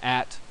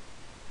 At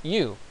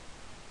u.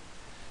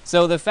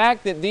 So the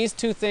fact that these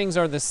two things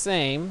are the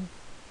same.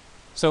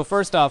 So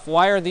first off,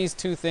 why are these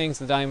two things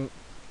that I'm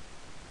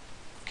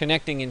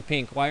connecting in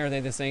pink, why are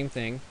they the same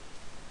thing?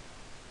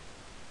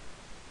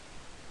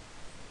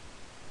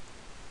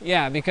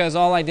 Yeah, because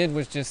all I did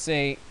was just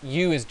say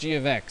u is g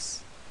of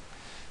x.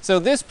 So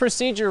this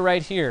procedure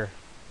right here,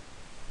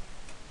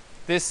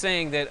 this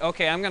saying that,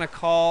 okay, I'm going to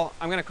call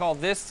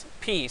this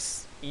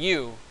piece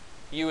u.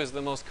 U is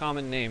the most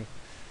common name.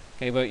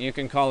 Okay, but you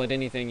can call it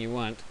anything you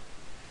want.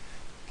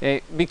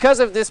 Okay, because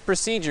of this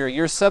procedure,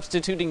 you're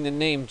substituting the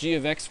name g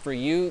of x for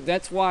u.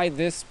 That's why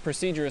this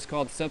procedure is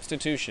called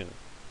substitution.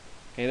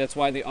 Okay, that's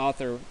why the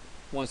author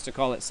wants to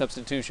call it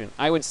substitution.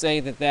 I would say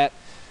that that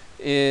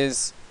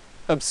is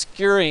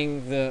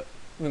obscuring the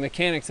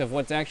mechanics of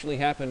what's actually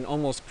happened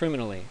almost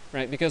criminally,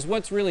 right? Because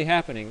what's really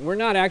happening, we're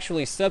not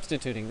actually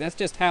substituting. That's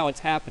just how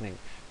it's happening.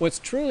 What's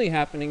truly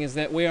happening is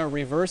that we are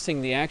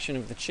reversing the action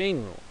of the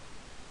chain rule.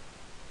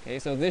 Okay,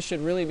 so this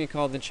should really be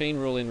called the chain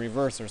rule in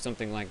reverse or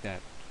something like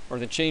that, or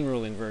the chain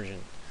rule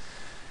inversion.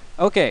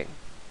 Okay,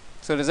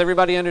 so does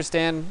everybody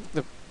understand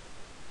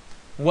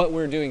what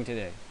we're doing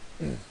today?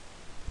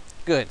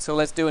 Good, so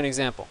let's do an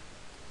example.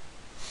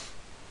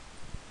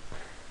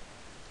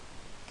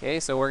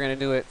 Okay, so we're going to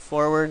do it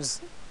forwards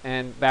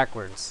and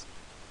backwards.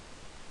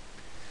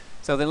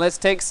 So then let's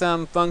take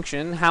some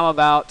function. How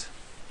about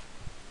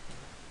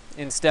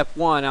in step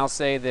 1, I'll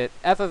say that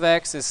f of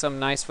x is some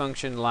nice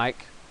function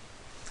like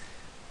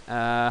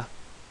 3x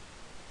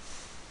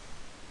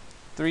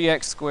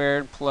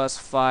squared plus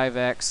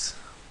 5x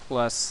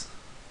plus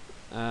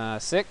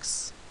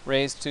 6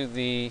 raised to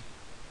the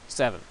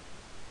 7.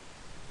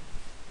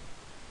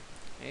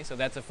 Okay, so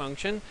that's a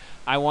function.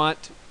 I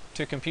want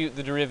to compute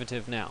the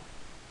derivative now.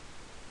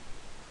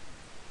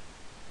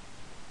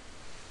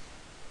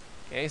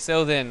 Okay,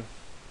 so then,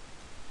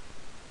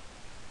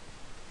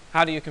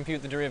 how do you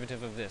compute the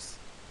derivative of this?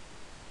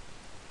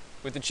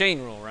 With the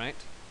chain rule, right?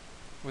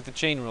 With the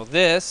chain rule.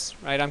 This,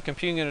 right, I'm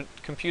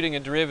computing a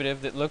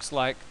derivative that looks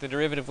like the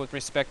derivative with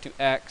respect to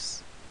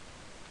x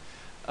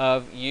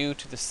of u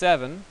to the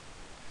 7.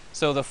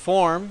 So the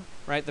form,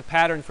 right, the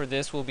pattern for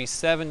this will be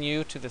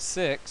 7u to the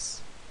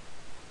 6.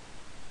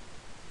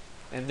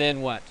 And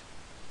then what?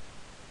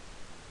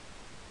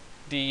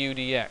 du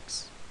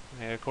dx,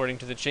 okay, according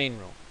to the chain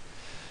rule.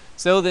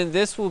 So then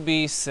this will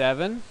be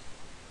 7,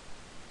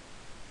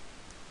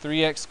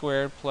 3x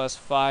squared plus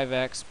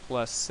 5x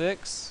plus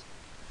 6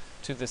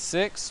 to the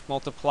 6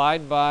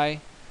 multiplied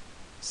by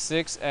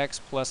 6x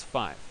plus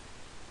 5.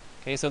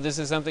 Okay, so this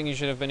is something you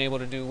should have been able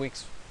to do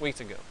weeks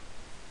ago.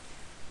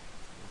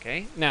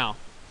 Okay, now,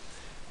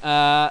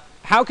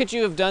 how could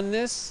you have done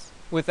this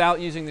without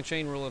using the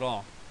chain rule at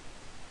all?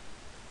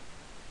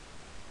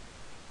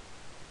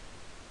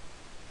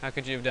 How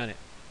could you have done it?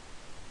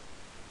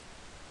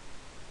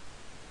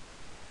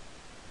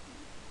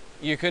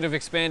 You could have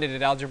expanded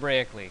it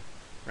algebraically,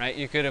 right?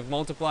 You could have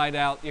multiplied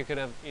out, you could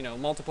have,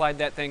 multiplied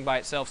that thing by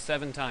itself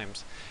 7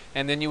 times.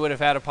 And then you would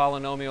have had a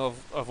polynomial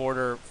of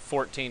order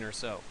 14 or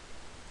so.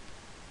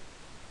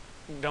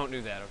 Don't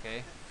do that,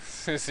 okay?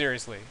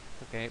 Seriously,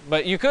 okay?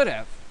 But you could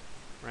have,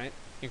 right?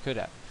 You could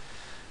have.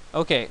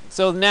 Okay,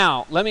 so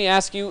now let me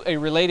ask you a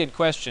related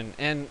question.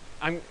 And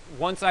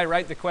once I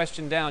write the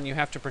question down, you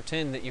have to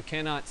pretend that you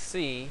cannot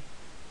see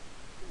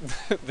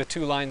the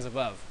 2 lines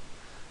above.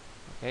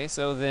 Okay,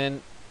 so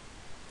then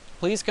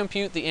please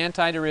compute the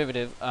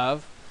antiderivative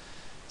of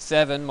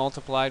 7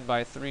 multiplied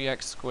by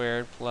 3x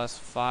squared plus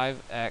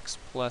 5x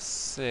plus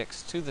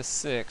 6 to the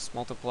 6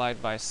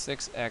 multiplied by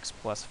 6x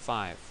plus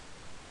 5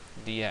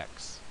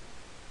 dx.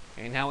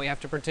 Okay, now we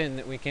have to pretend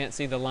that we can't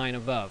see the line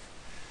above.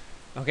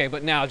 Okay,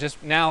 but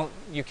now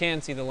you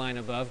can see the line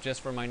above just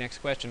for my next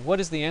question. What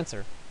is the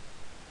answer?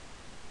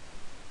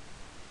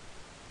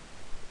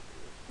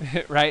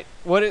 Right?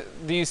 Do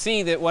you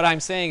see that what I'm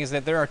saying is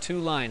that there are two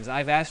lines?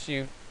 I've asked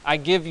you, I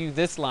give you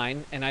this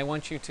line, and I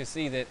want you to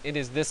see that it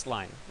is this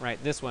line,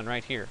 right? This one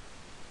right here.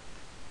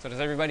 So does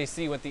everybody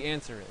see what the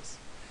answer is?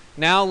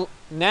 Now,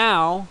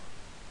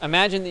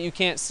 imagine that you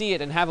can't see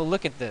it and have a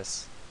look at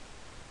this.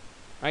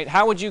 Right?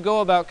 How would you go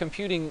about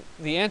computing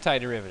the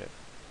antiderivative?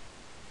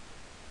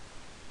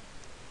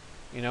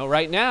 You know,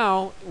 right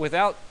now,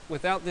 without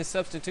this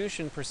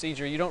substitution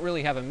procedure, you don't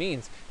really have a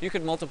means. You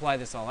could multiply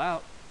this all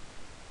out.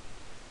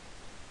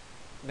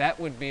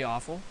 That would be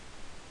awful.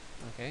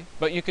 Okay,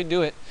 but you could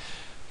do it.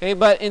 Okay,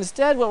 but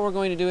instead what we're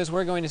going to do is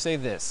we're going to say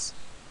this.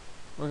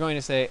 We're going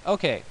to say,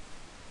 okay,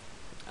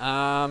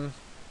 I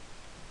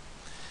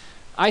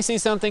see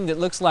something that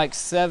looks like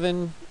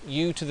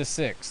 7u to the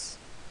 6.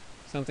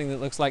 Something that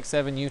looks like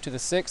 7u to the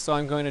 6, so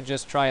I'm going to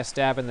just try a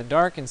stab in the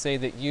dark and say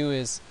that u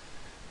is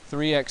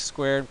 3x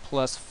squared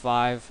plus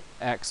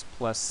 5x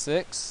plus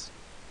 6.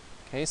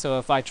 Okay, so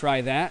if I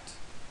try that,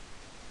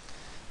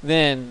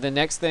 then the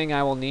next thing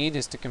I will need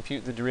is to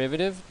compute the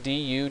derivative,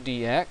 du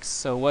dx.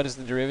 So what is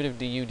the derivative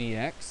du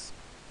dx?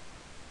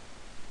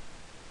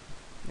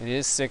 It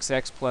is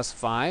 6x plus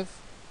 5.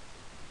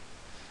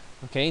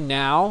 Okay,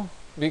 now,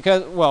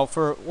 because, well,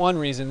 for one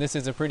reason, this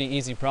is a pretty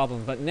easy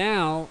problem, but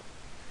now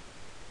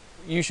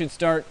you should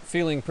start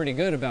feeling pretty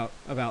good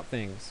about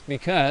things.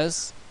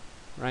 Because,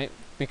 right,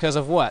 because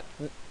of what?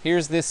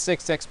 Here's this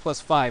 6x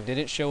plus 5. Did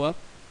it show up?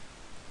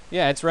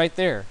 Yeah, it's right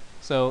there.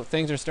 So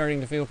things are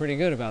starting to feel pretty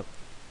good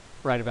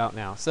right about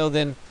now. So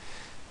then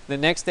the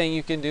next thing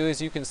you can do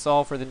is you can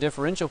solve for the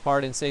differential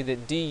part and say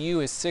that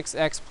du is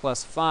 6x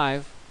plus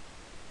 5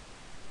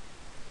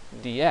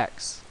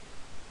 dx.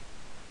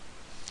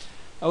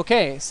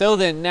 Okay, so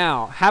then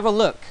now have a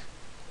look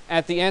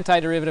at the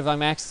antiderivative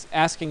I'm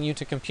asking you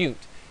to compute.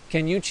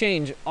 Can you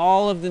change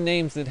all of the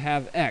names that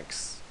have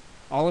x,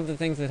 all of the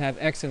things that have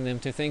x in them,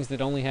 to things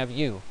that only have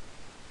u?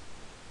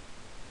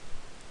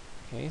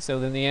 Okay, so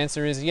then the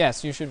answer is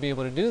yes, you should be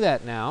able to do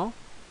that now.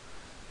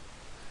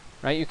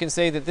 Right, you can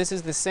say that this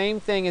is the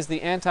same thing as the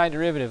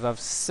antiderivative of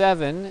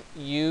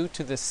 7u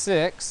to the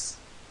 6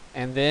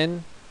 and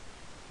then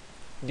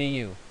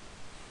du.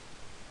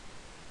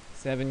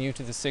 7u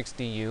to the 6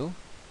 du.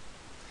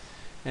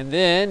 And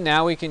then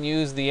now we can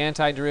use the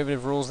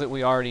antiderivative rules that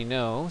we already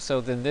know. So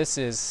then this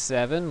is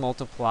 7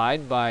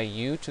 multiplied by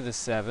u to the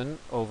 7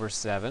 over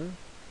 7.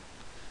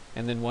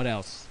 And then what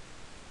else?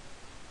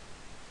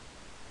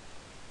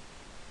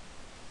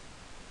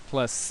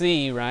 Plus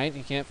c, right?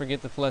 You can't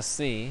forget the plus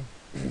c.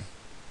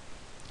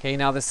 Okay,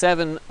 now the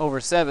 7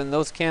 over 7,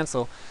 those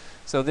cancel.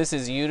 So this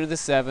is u to the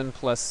 7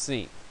 plus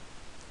c.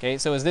 Okay,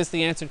 so is this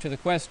the answer to the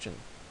question?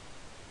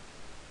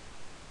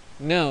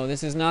 No,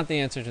 this is not the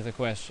answer to the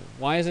question.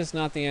 Why is this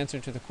not the answer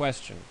to the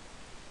question?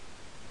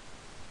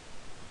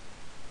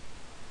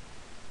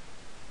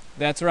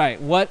 That's right.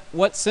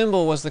 What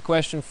symbol was the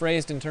question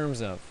phrased in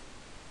terms of?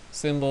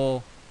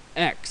 Symbol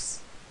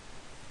x.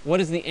 What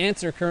is the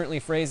answer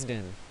currently phrased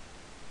in?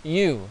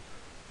 U.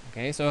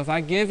 Okay, so if I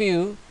give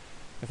you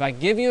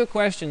a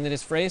question that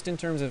is phrased in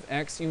terms of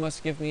x, you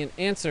must give me an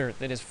answer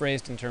that is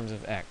phrased in terms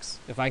of x.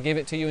 If I give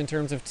it to you in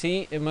terms of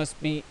t, it must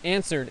be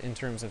answered in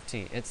terms of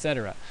t,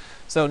 etc.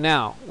 So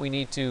now we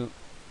need to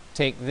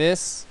take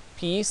this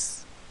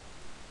piece,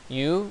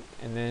 u,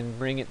 and then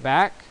bring it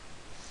back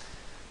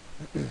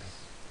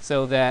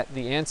so that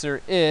the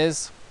answer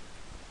is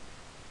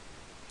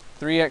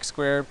 3x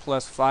squared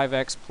plus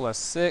 5x plus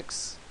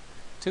 6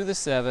 to the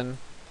 7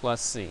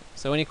 plus c.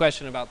 So any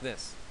question about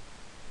this?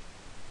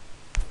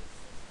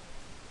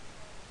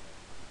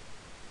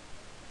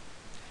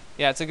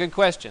 Yeah, it's a good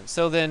question.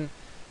 So then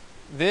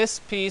this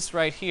piece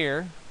right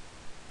here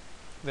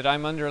that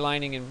I'm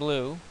underlining in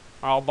blue,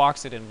 or I'll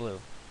box it in blue,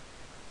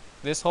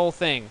 this whole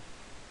thing,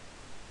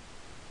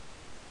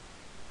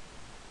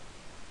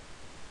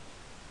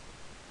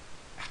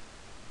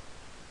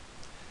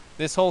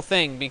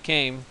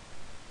 became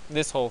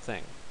this whole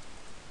thing.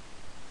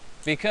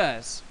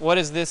 Because what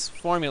does this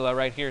formula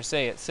right here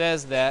say? It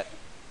says that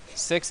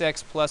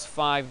 6x plus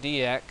 5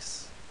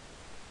 dx,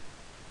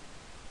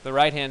 the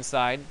right-hand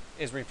side,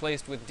 is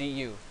replaced with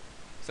du.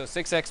 So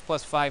 6x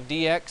plus 5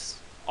 dx,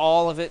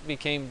 all of it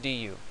became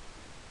du.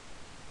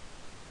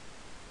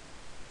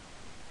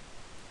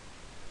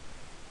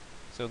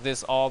 So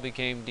this all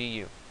became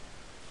du.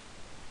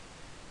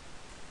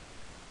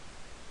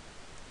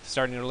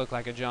 Starting to look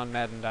like a John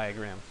Madden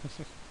diagram.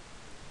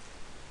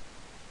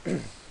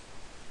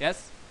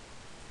 Yes?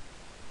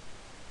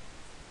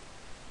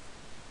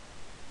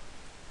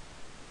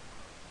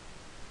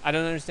 I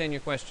don't understand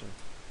your question.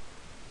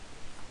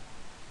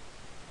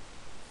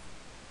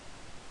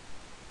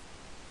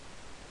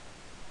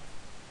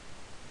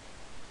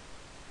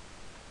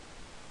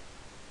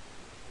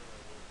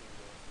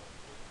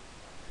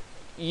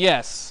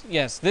 Yes,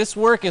 yes. This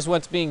work is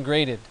what's being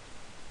graded.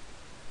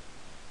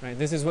 Right.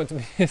 This is what's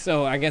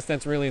so I guess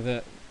that's really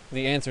the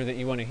answer that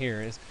you want to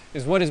hear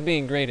is what is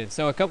being graded.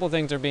 So a couple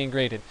things are being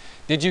graded.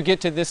 Did you get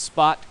to this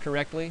spot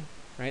correctly?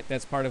 Right.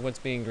 That's part of what's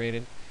being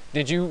graded.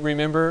 Did you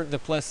remember the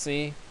plus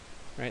C?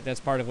 Right. That's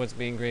part of what's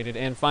being graded.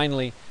 And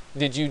finally,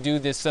 did you do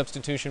this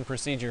substitution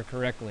procedure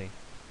correctly?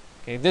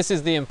 Okay. This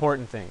is the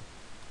important thing.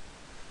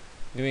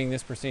 Doing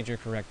this procedure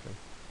correctly.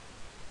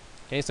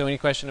 Okay. So any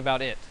question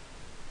about it?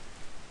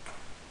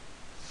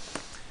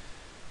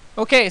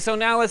 Okay, so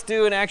now let's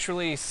do an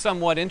actually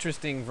somewhat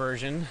interesting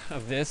version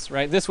of this,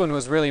 right? This one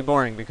was really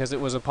boring because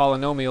it was a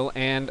polynomial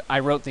and I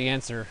wrote the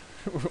answer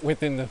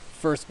within the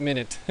first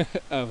minute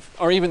of,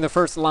 or even the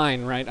first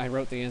line, right? I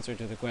wrote the answer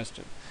to the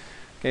question.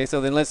 Okay, so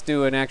then let's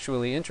do an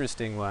actually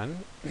interesting one.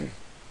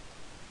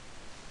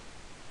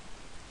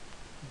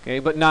 Okay,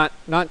 but not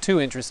too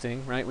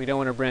interesting, right? We don't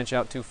want to branch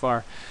out too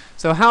far.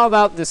 So how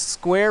about the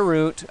square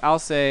root? I'll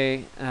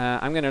say,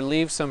 I'm going to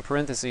leave some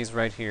parentheses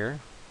right here.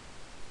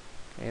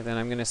 Okay, then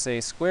I'm going to say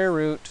square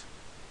root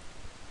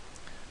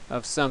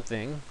of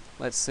something.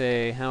 Let's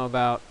say, how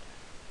about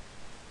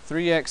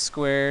 3x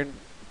squared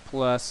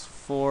plus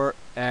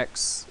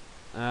 4x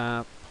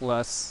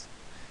plus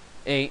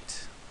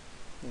 8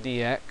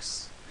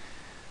 dx.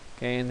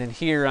 Okay, and then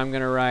here I'm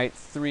going to write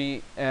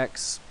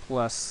 3x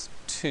plus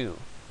 2.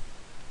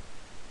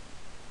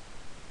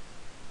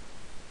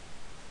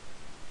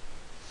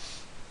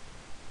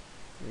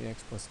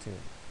 X plus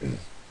 2.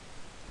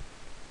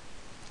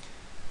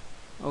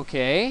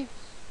 Okay,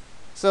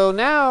 so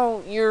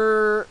now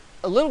you're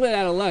a little bit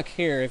out of luck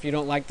here if you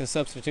don't like the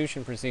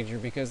substitution procedure,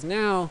 because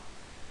now,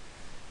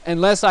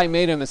 unless I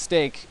made a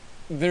mistake,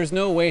 there's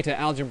no way to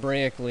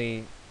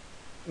algebraically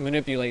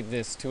manipulate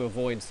this to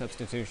avoid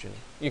substitution.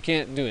 You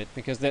can't do it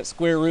because that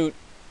square root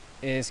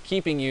is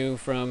keeping you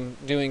from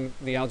doing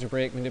the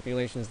algebraic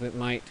manipulations that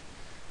might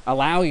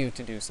allow you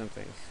to do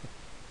something.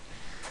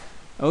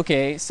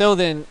 Okay, so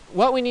then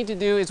what we need to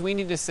do is we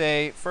need to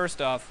say,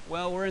 first off,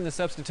 well, we're in the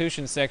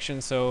substitution section,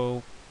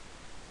 so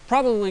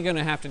probably going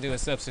to have to do a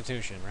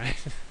substitution,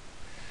 right?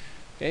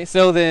 Okay,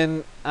 so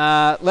then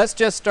let's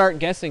just start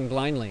guessing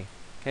blindly.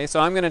 Okay, so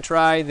I'm going to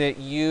try that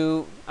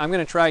I'm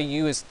going to try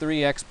u is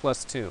 3x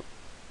plus 2. You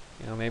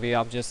know, maybe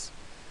I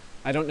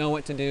don't know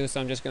what to do,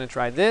 so I'm just going to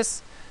try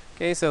this.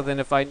 Okay, so then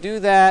if I do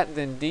that,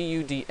 then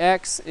du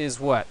dx is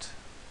what?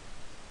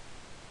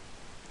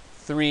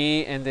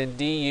 3, and then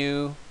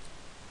du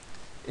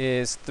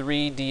is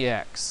 3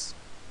 dx.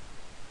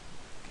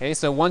 Okay,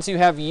 so once you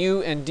have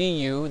u and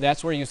du,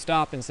 that's where you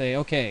stop and say,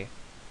 okay,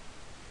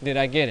 did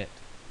I get it?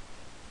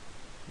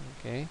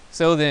 Okay,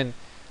 so then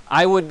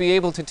I would be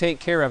able to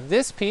take care of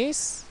this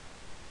piece,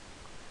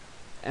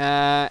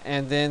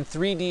 and then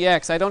 3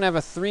 dx. I don't have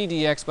a 3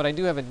 dx, but I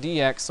do have a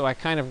dx, so I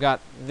kind of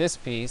got this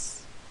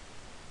piece.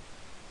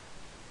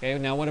 Okay,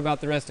 now what about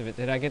the rest of it?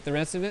 Did I get the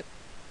rest of it?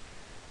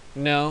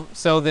 No.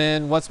 So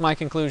then what's my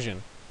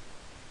conclusion?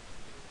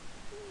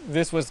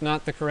 This was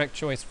not the correct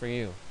choice for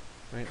you,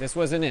 right? This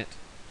wasn't it.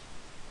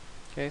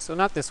 Okay, so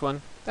not this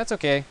one. That's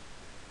okay.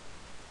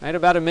 Right,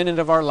 about a minute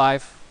of our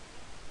life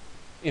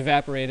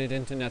evaporated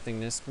into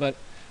nothingness, but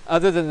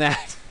other than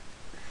that,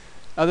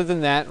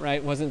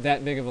 right, wasn't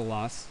that big of a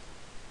loss.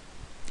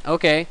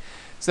 Okay,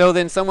 so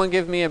then someone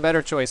give me a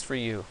better choice for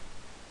u.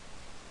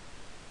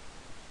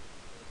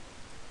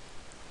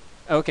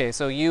 Okay,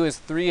 so u is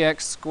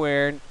 3x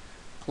squared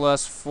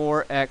plus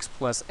 4x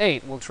plus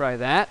 8. We'll try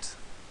that.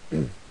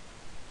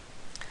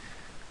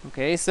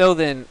 Okay, so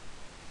then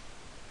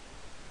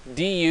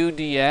du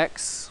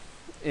dx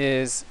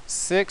is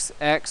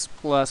 6x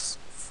plus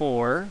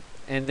 4,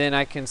 and then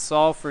I can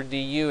solve for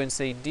du and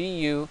say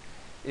du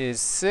is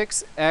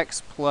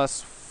 6x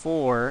plus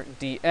 4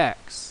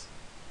 dx.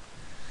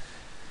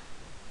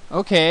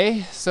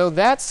 Okay, so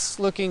that's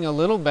looking a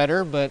little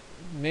better, but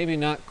maybe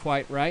not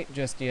quite right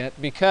just yet,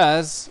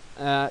 because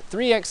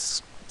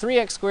 3x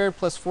squared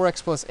plus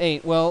 4x plus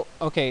 8, well,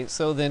 okay,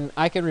 so then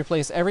I could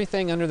replace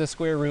everything under the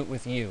square root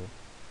with u.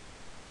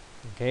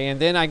 Okay, and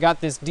then I got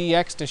this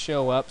dx to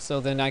show up, so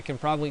then I can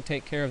probably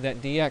take care of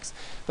that dx.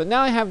 But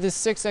now I have this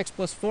 6x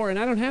plus 4, and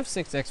I don't have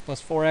 6x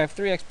plus 4, I have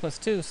 3x plus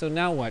 2, so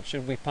now what?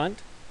 Should we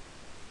punt?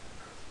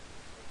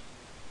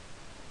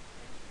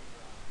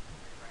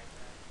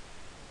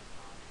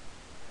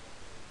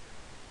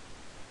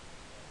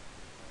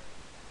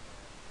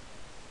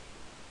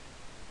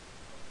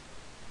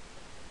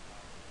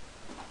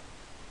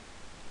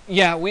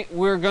 Yeah,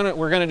 we're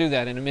gonna do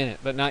that in a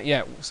minute, but not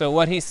yet. So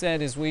what he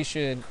said is we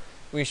should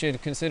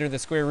consider the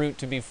square root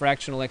to be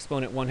fractional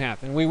exponent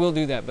 1/2, and we will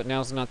do that, but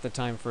now's not the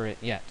time for it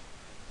yet.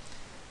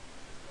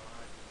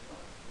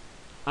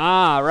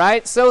 Ah,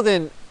 right. So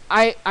then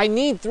I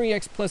need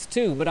 3x plus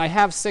 2, but I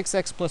have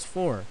 6x plus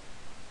 4.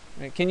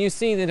 Right? Can you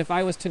see that if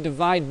I was to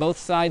divide both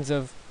sides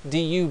of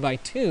du by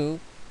 2,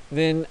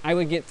 then I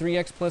would get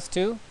 3x plus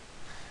 2?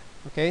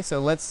 Okay, so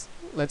let's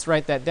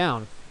write that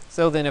down.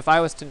 So then if I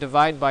was to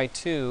divide by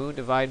 2,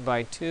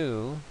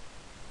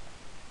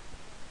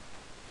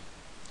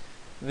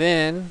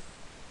 then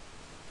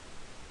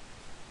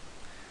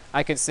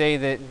I could say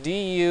that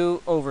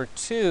du over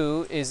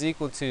 2 is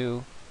equal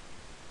to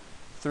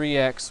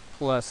 3x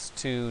plus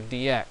 2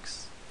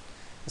 dx.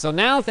 So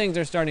now things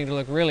are starting to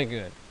look really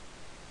good,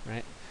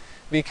 right?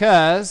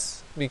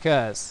 Because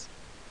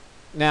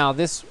now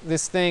this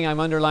thing I've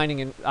underlined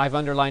in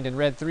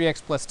red,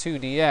 3x plus 2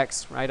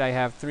 dx, right? I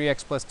have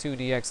 3x plus 2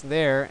 dx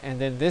there, and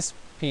then this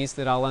piece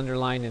that I'll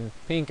underline in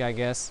pink, I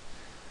guess,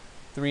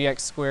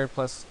 3x squared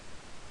plus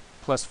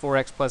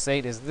 4x plus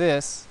 8 is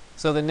this.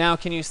 So then now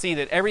can you see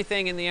that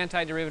everything in the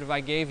antiderivative I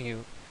gave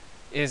you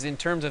is in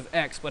terms of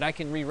x, but I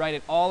can rewrite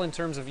it all in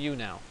terms of u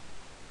now.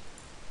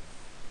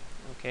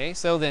 Okay,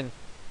 so then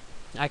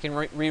I can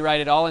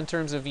rewrite it all in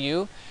terms of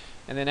u,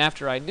 and then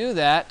after I do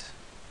that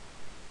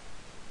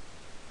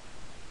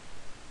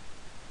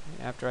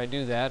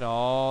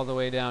all the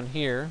way down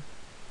here.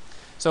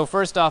 So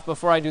first off,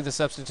 before I do the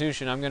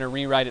substitution, I'm going to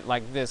rewrite it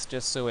like this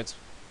just so it's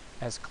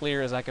as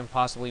clear as I can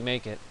possibly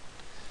make it.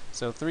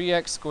 So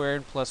 3x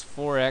squared plus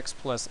 4x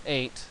plus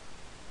 8,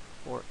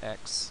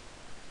 4x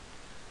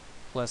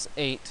plus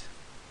 8,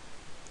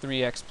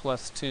 3x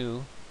plus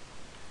 2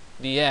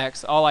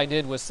 dx. All I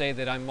did was say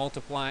that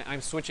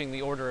I'm switching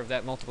the order of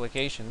that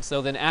multiplication.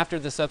 So then after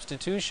the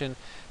substitution,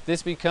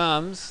 this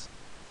becomes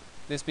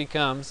the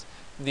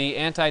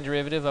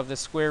antiderivative of the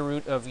square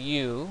root of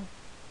u.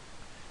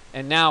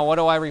 And now what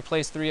do I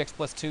replace 3x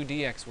plus 2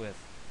 dx with?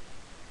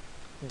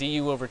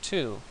 Du over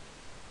 2.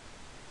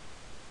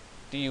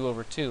 Du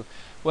over 2.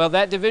 Well,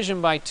 that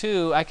division by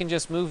 2, I can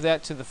just move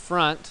that to the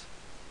front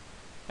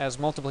as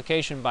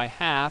multiplication by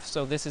half.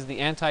 So this is the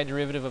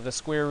antiderivative of the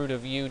square root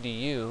of u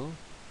du.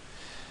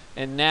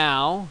 And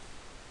now,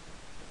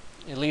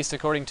 at least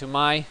according to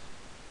my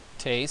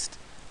taste,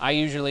 I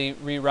usually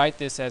rewrite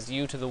this as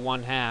u to the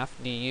 1/2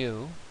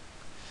 du.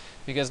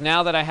 Because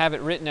now that I have it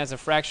written as a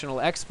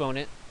fractional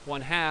exponent,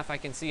 1/2, I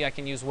can see I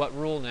can use what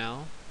rule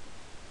now?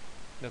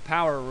 The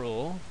power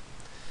rule.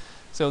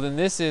 So then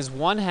this is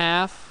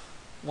 1/2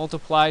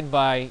 multiplied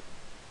by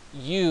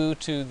u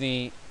to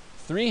the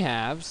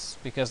 3/2,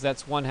 because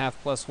that's 1/2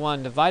 plus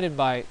 1, divided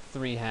by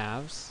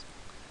 3/2,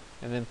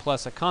 and then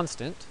plus a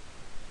constant.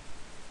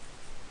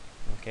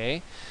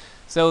 Okay,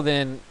 so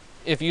then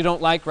if you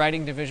don't like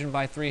writing division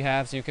by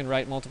 3/2, you can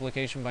write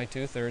multiplication by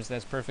 2/3.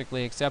 That's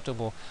perfectly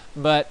acceptable.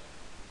 But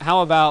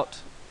how about,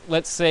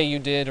 let's say you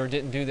did or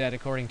didn't do that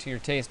according to your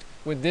taste.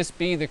 Would this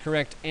be the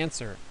correct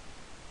answer?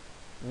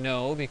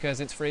 No, because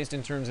it's phrased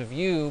in terms of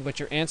u, but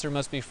your answer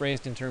must be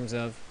phrased in terms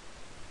of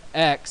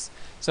x.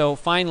 So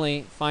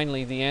finally,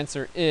 the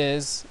answer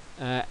is,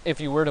 if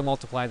you were to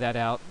multiply that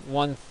out,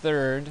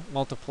 1/3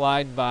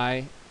 multiplied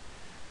by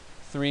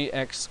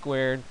 3x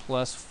squared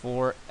plus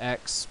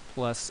 4x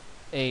plus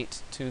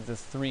 8 to the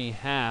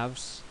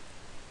 3/2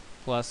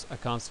 plus a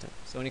constant.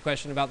 So any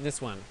question about this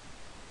one?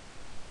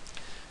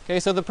 Okay,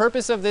 so the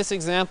purpose of this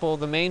example,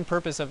 the main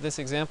purpose of this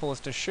example is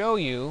to show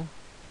you,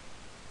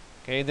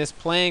 okay, this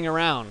playing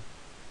around,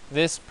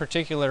 this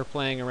particular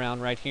playing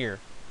around right here.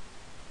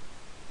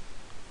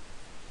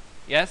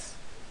 Yes?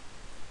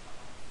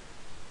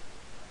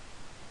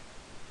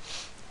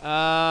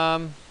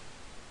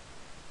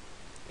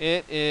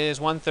 It is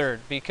 1/3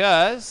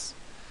 because,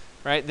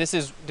 right, this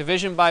is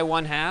division by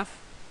 1/2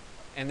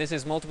 and this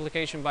is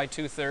multiplication by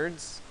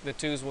 2/3. The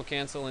 2's will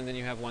cancel and then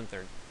you have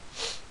 1/3.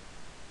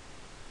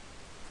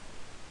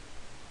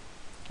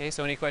 Okay,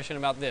 so any question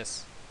about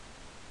this?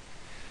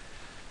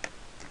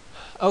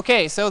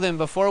 Okay, so then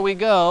before we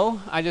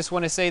go, I just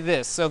want to say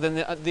this. So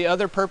then the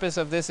other purpose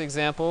of this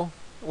example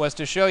was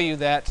to show you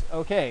that,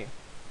 okay,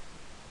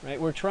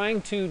 right, we're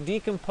trying to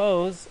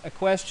decompose a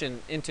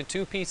question into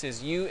two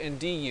pieces, u and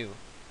du.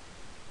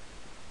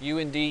 U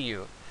and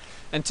du.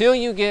 Until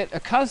you get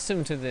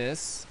accustomed to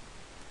this,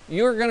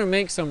 you're going to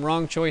make some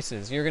wrong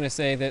choices. You're going to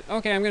say that,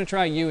 okay, I'm going to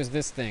try u as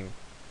this thing.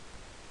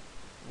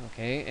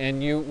 Okay,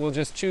 and you will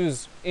just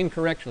choose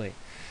incorrectly.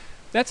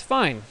 That's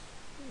fine.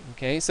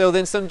 Okay, so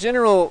then some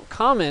general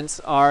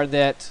comments are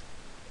that,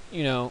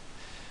 you know,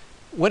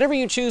 whatever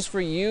you choose for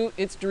u,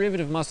 its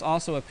derivative must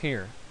also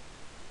appear.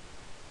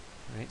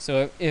 Right?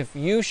 So if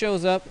u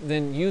shows up,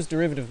 then u's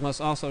derivative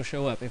must also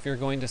show up if you're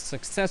going to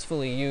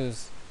successfully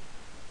use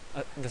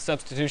the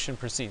substitution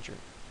procedure.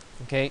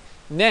 Okay.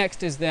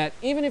 Next is that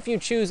even if you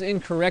choose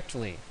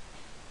incorrectly,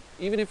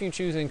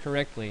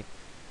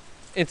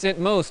 it's at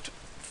most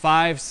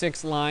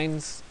 5-6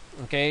 lines,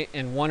 okay,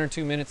 in 1 or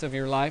 2 minutes of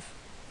your life.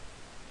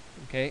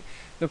 Okay.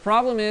 The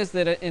problem is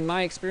that in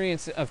my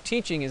experience of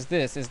teaching is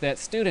that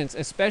students,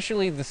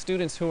 especially the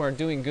students who are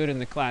doing good in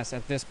the class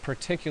at this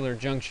particular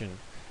junction,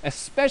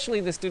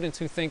 especially the students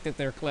who think that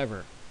they're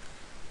clever,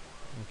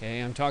 okay,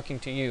 I'm talking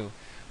to you.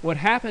 What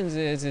happens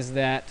is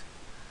that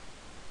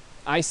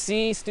I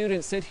see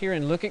students sit here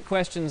and look at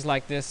questions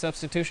like this,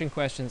 substitution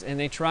questions, and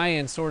they try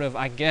and sort of,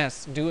 I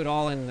guess, do it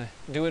all in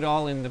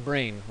the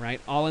brain,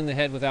 right? All in the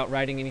head without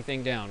writing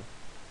anything down.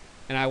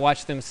 And I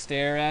watch them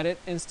stare at it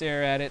and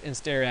stare at it and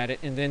stare at it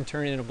and then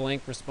turn in a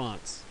blank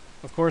response.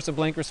 Of course, a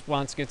blank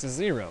response gets a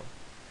 0.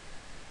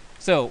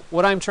 So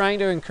what I'm trying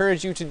to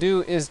encourage you to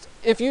do is,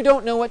 if you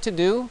don't know what to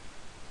do,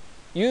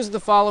 use the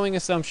following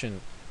assumption.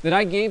 that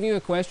I gave you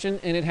a question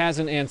and it has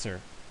an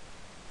answer.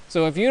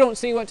 So if you don't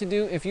see what to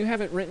do, if you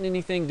haven't written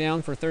anything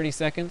down for 30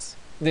 seconds,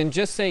 then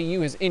just say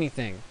U as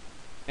anything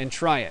and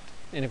try it.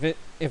 And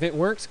if it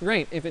works,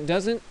 great. If it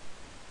doesn't,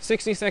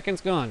 60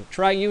 seconds gone.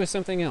 Try U as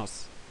something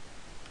else.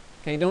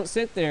 Okay, don't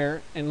sit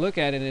there and look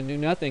at it and do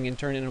nothing and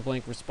turn in a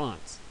blank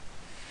response.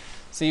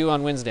 See you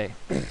on Wednesday.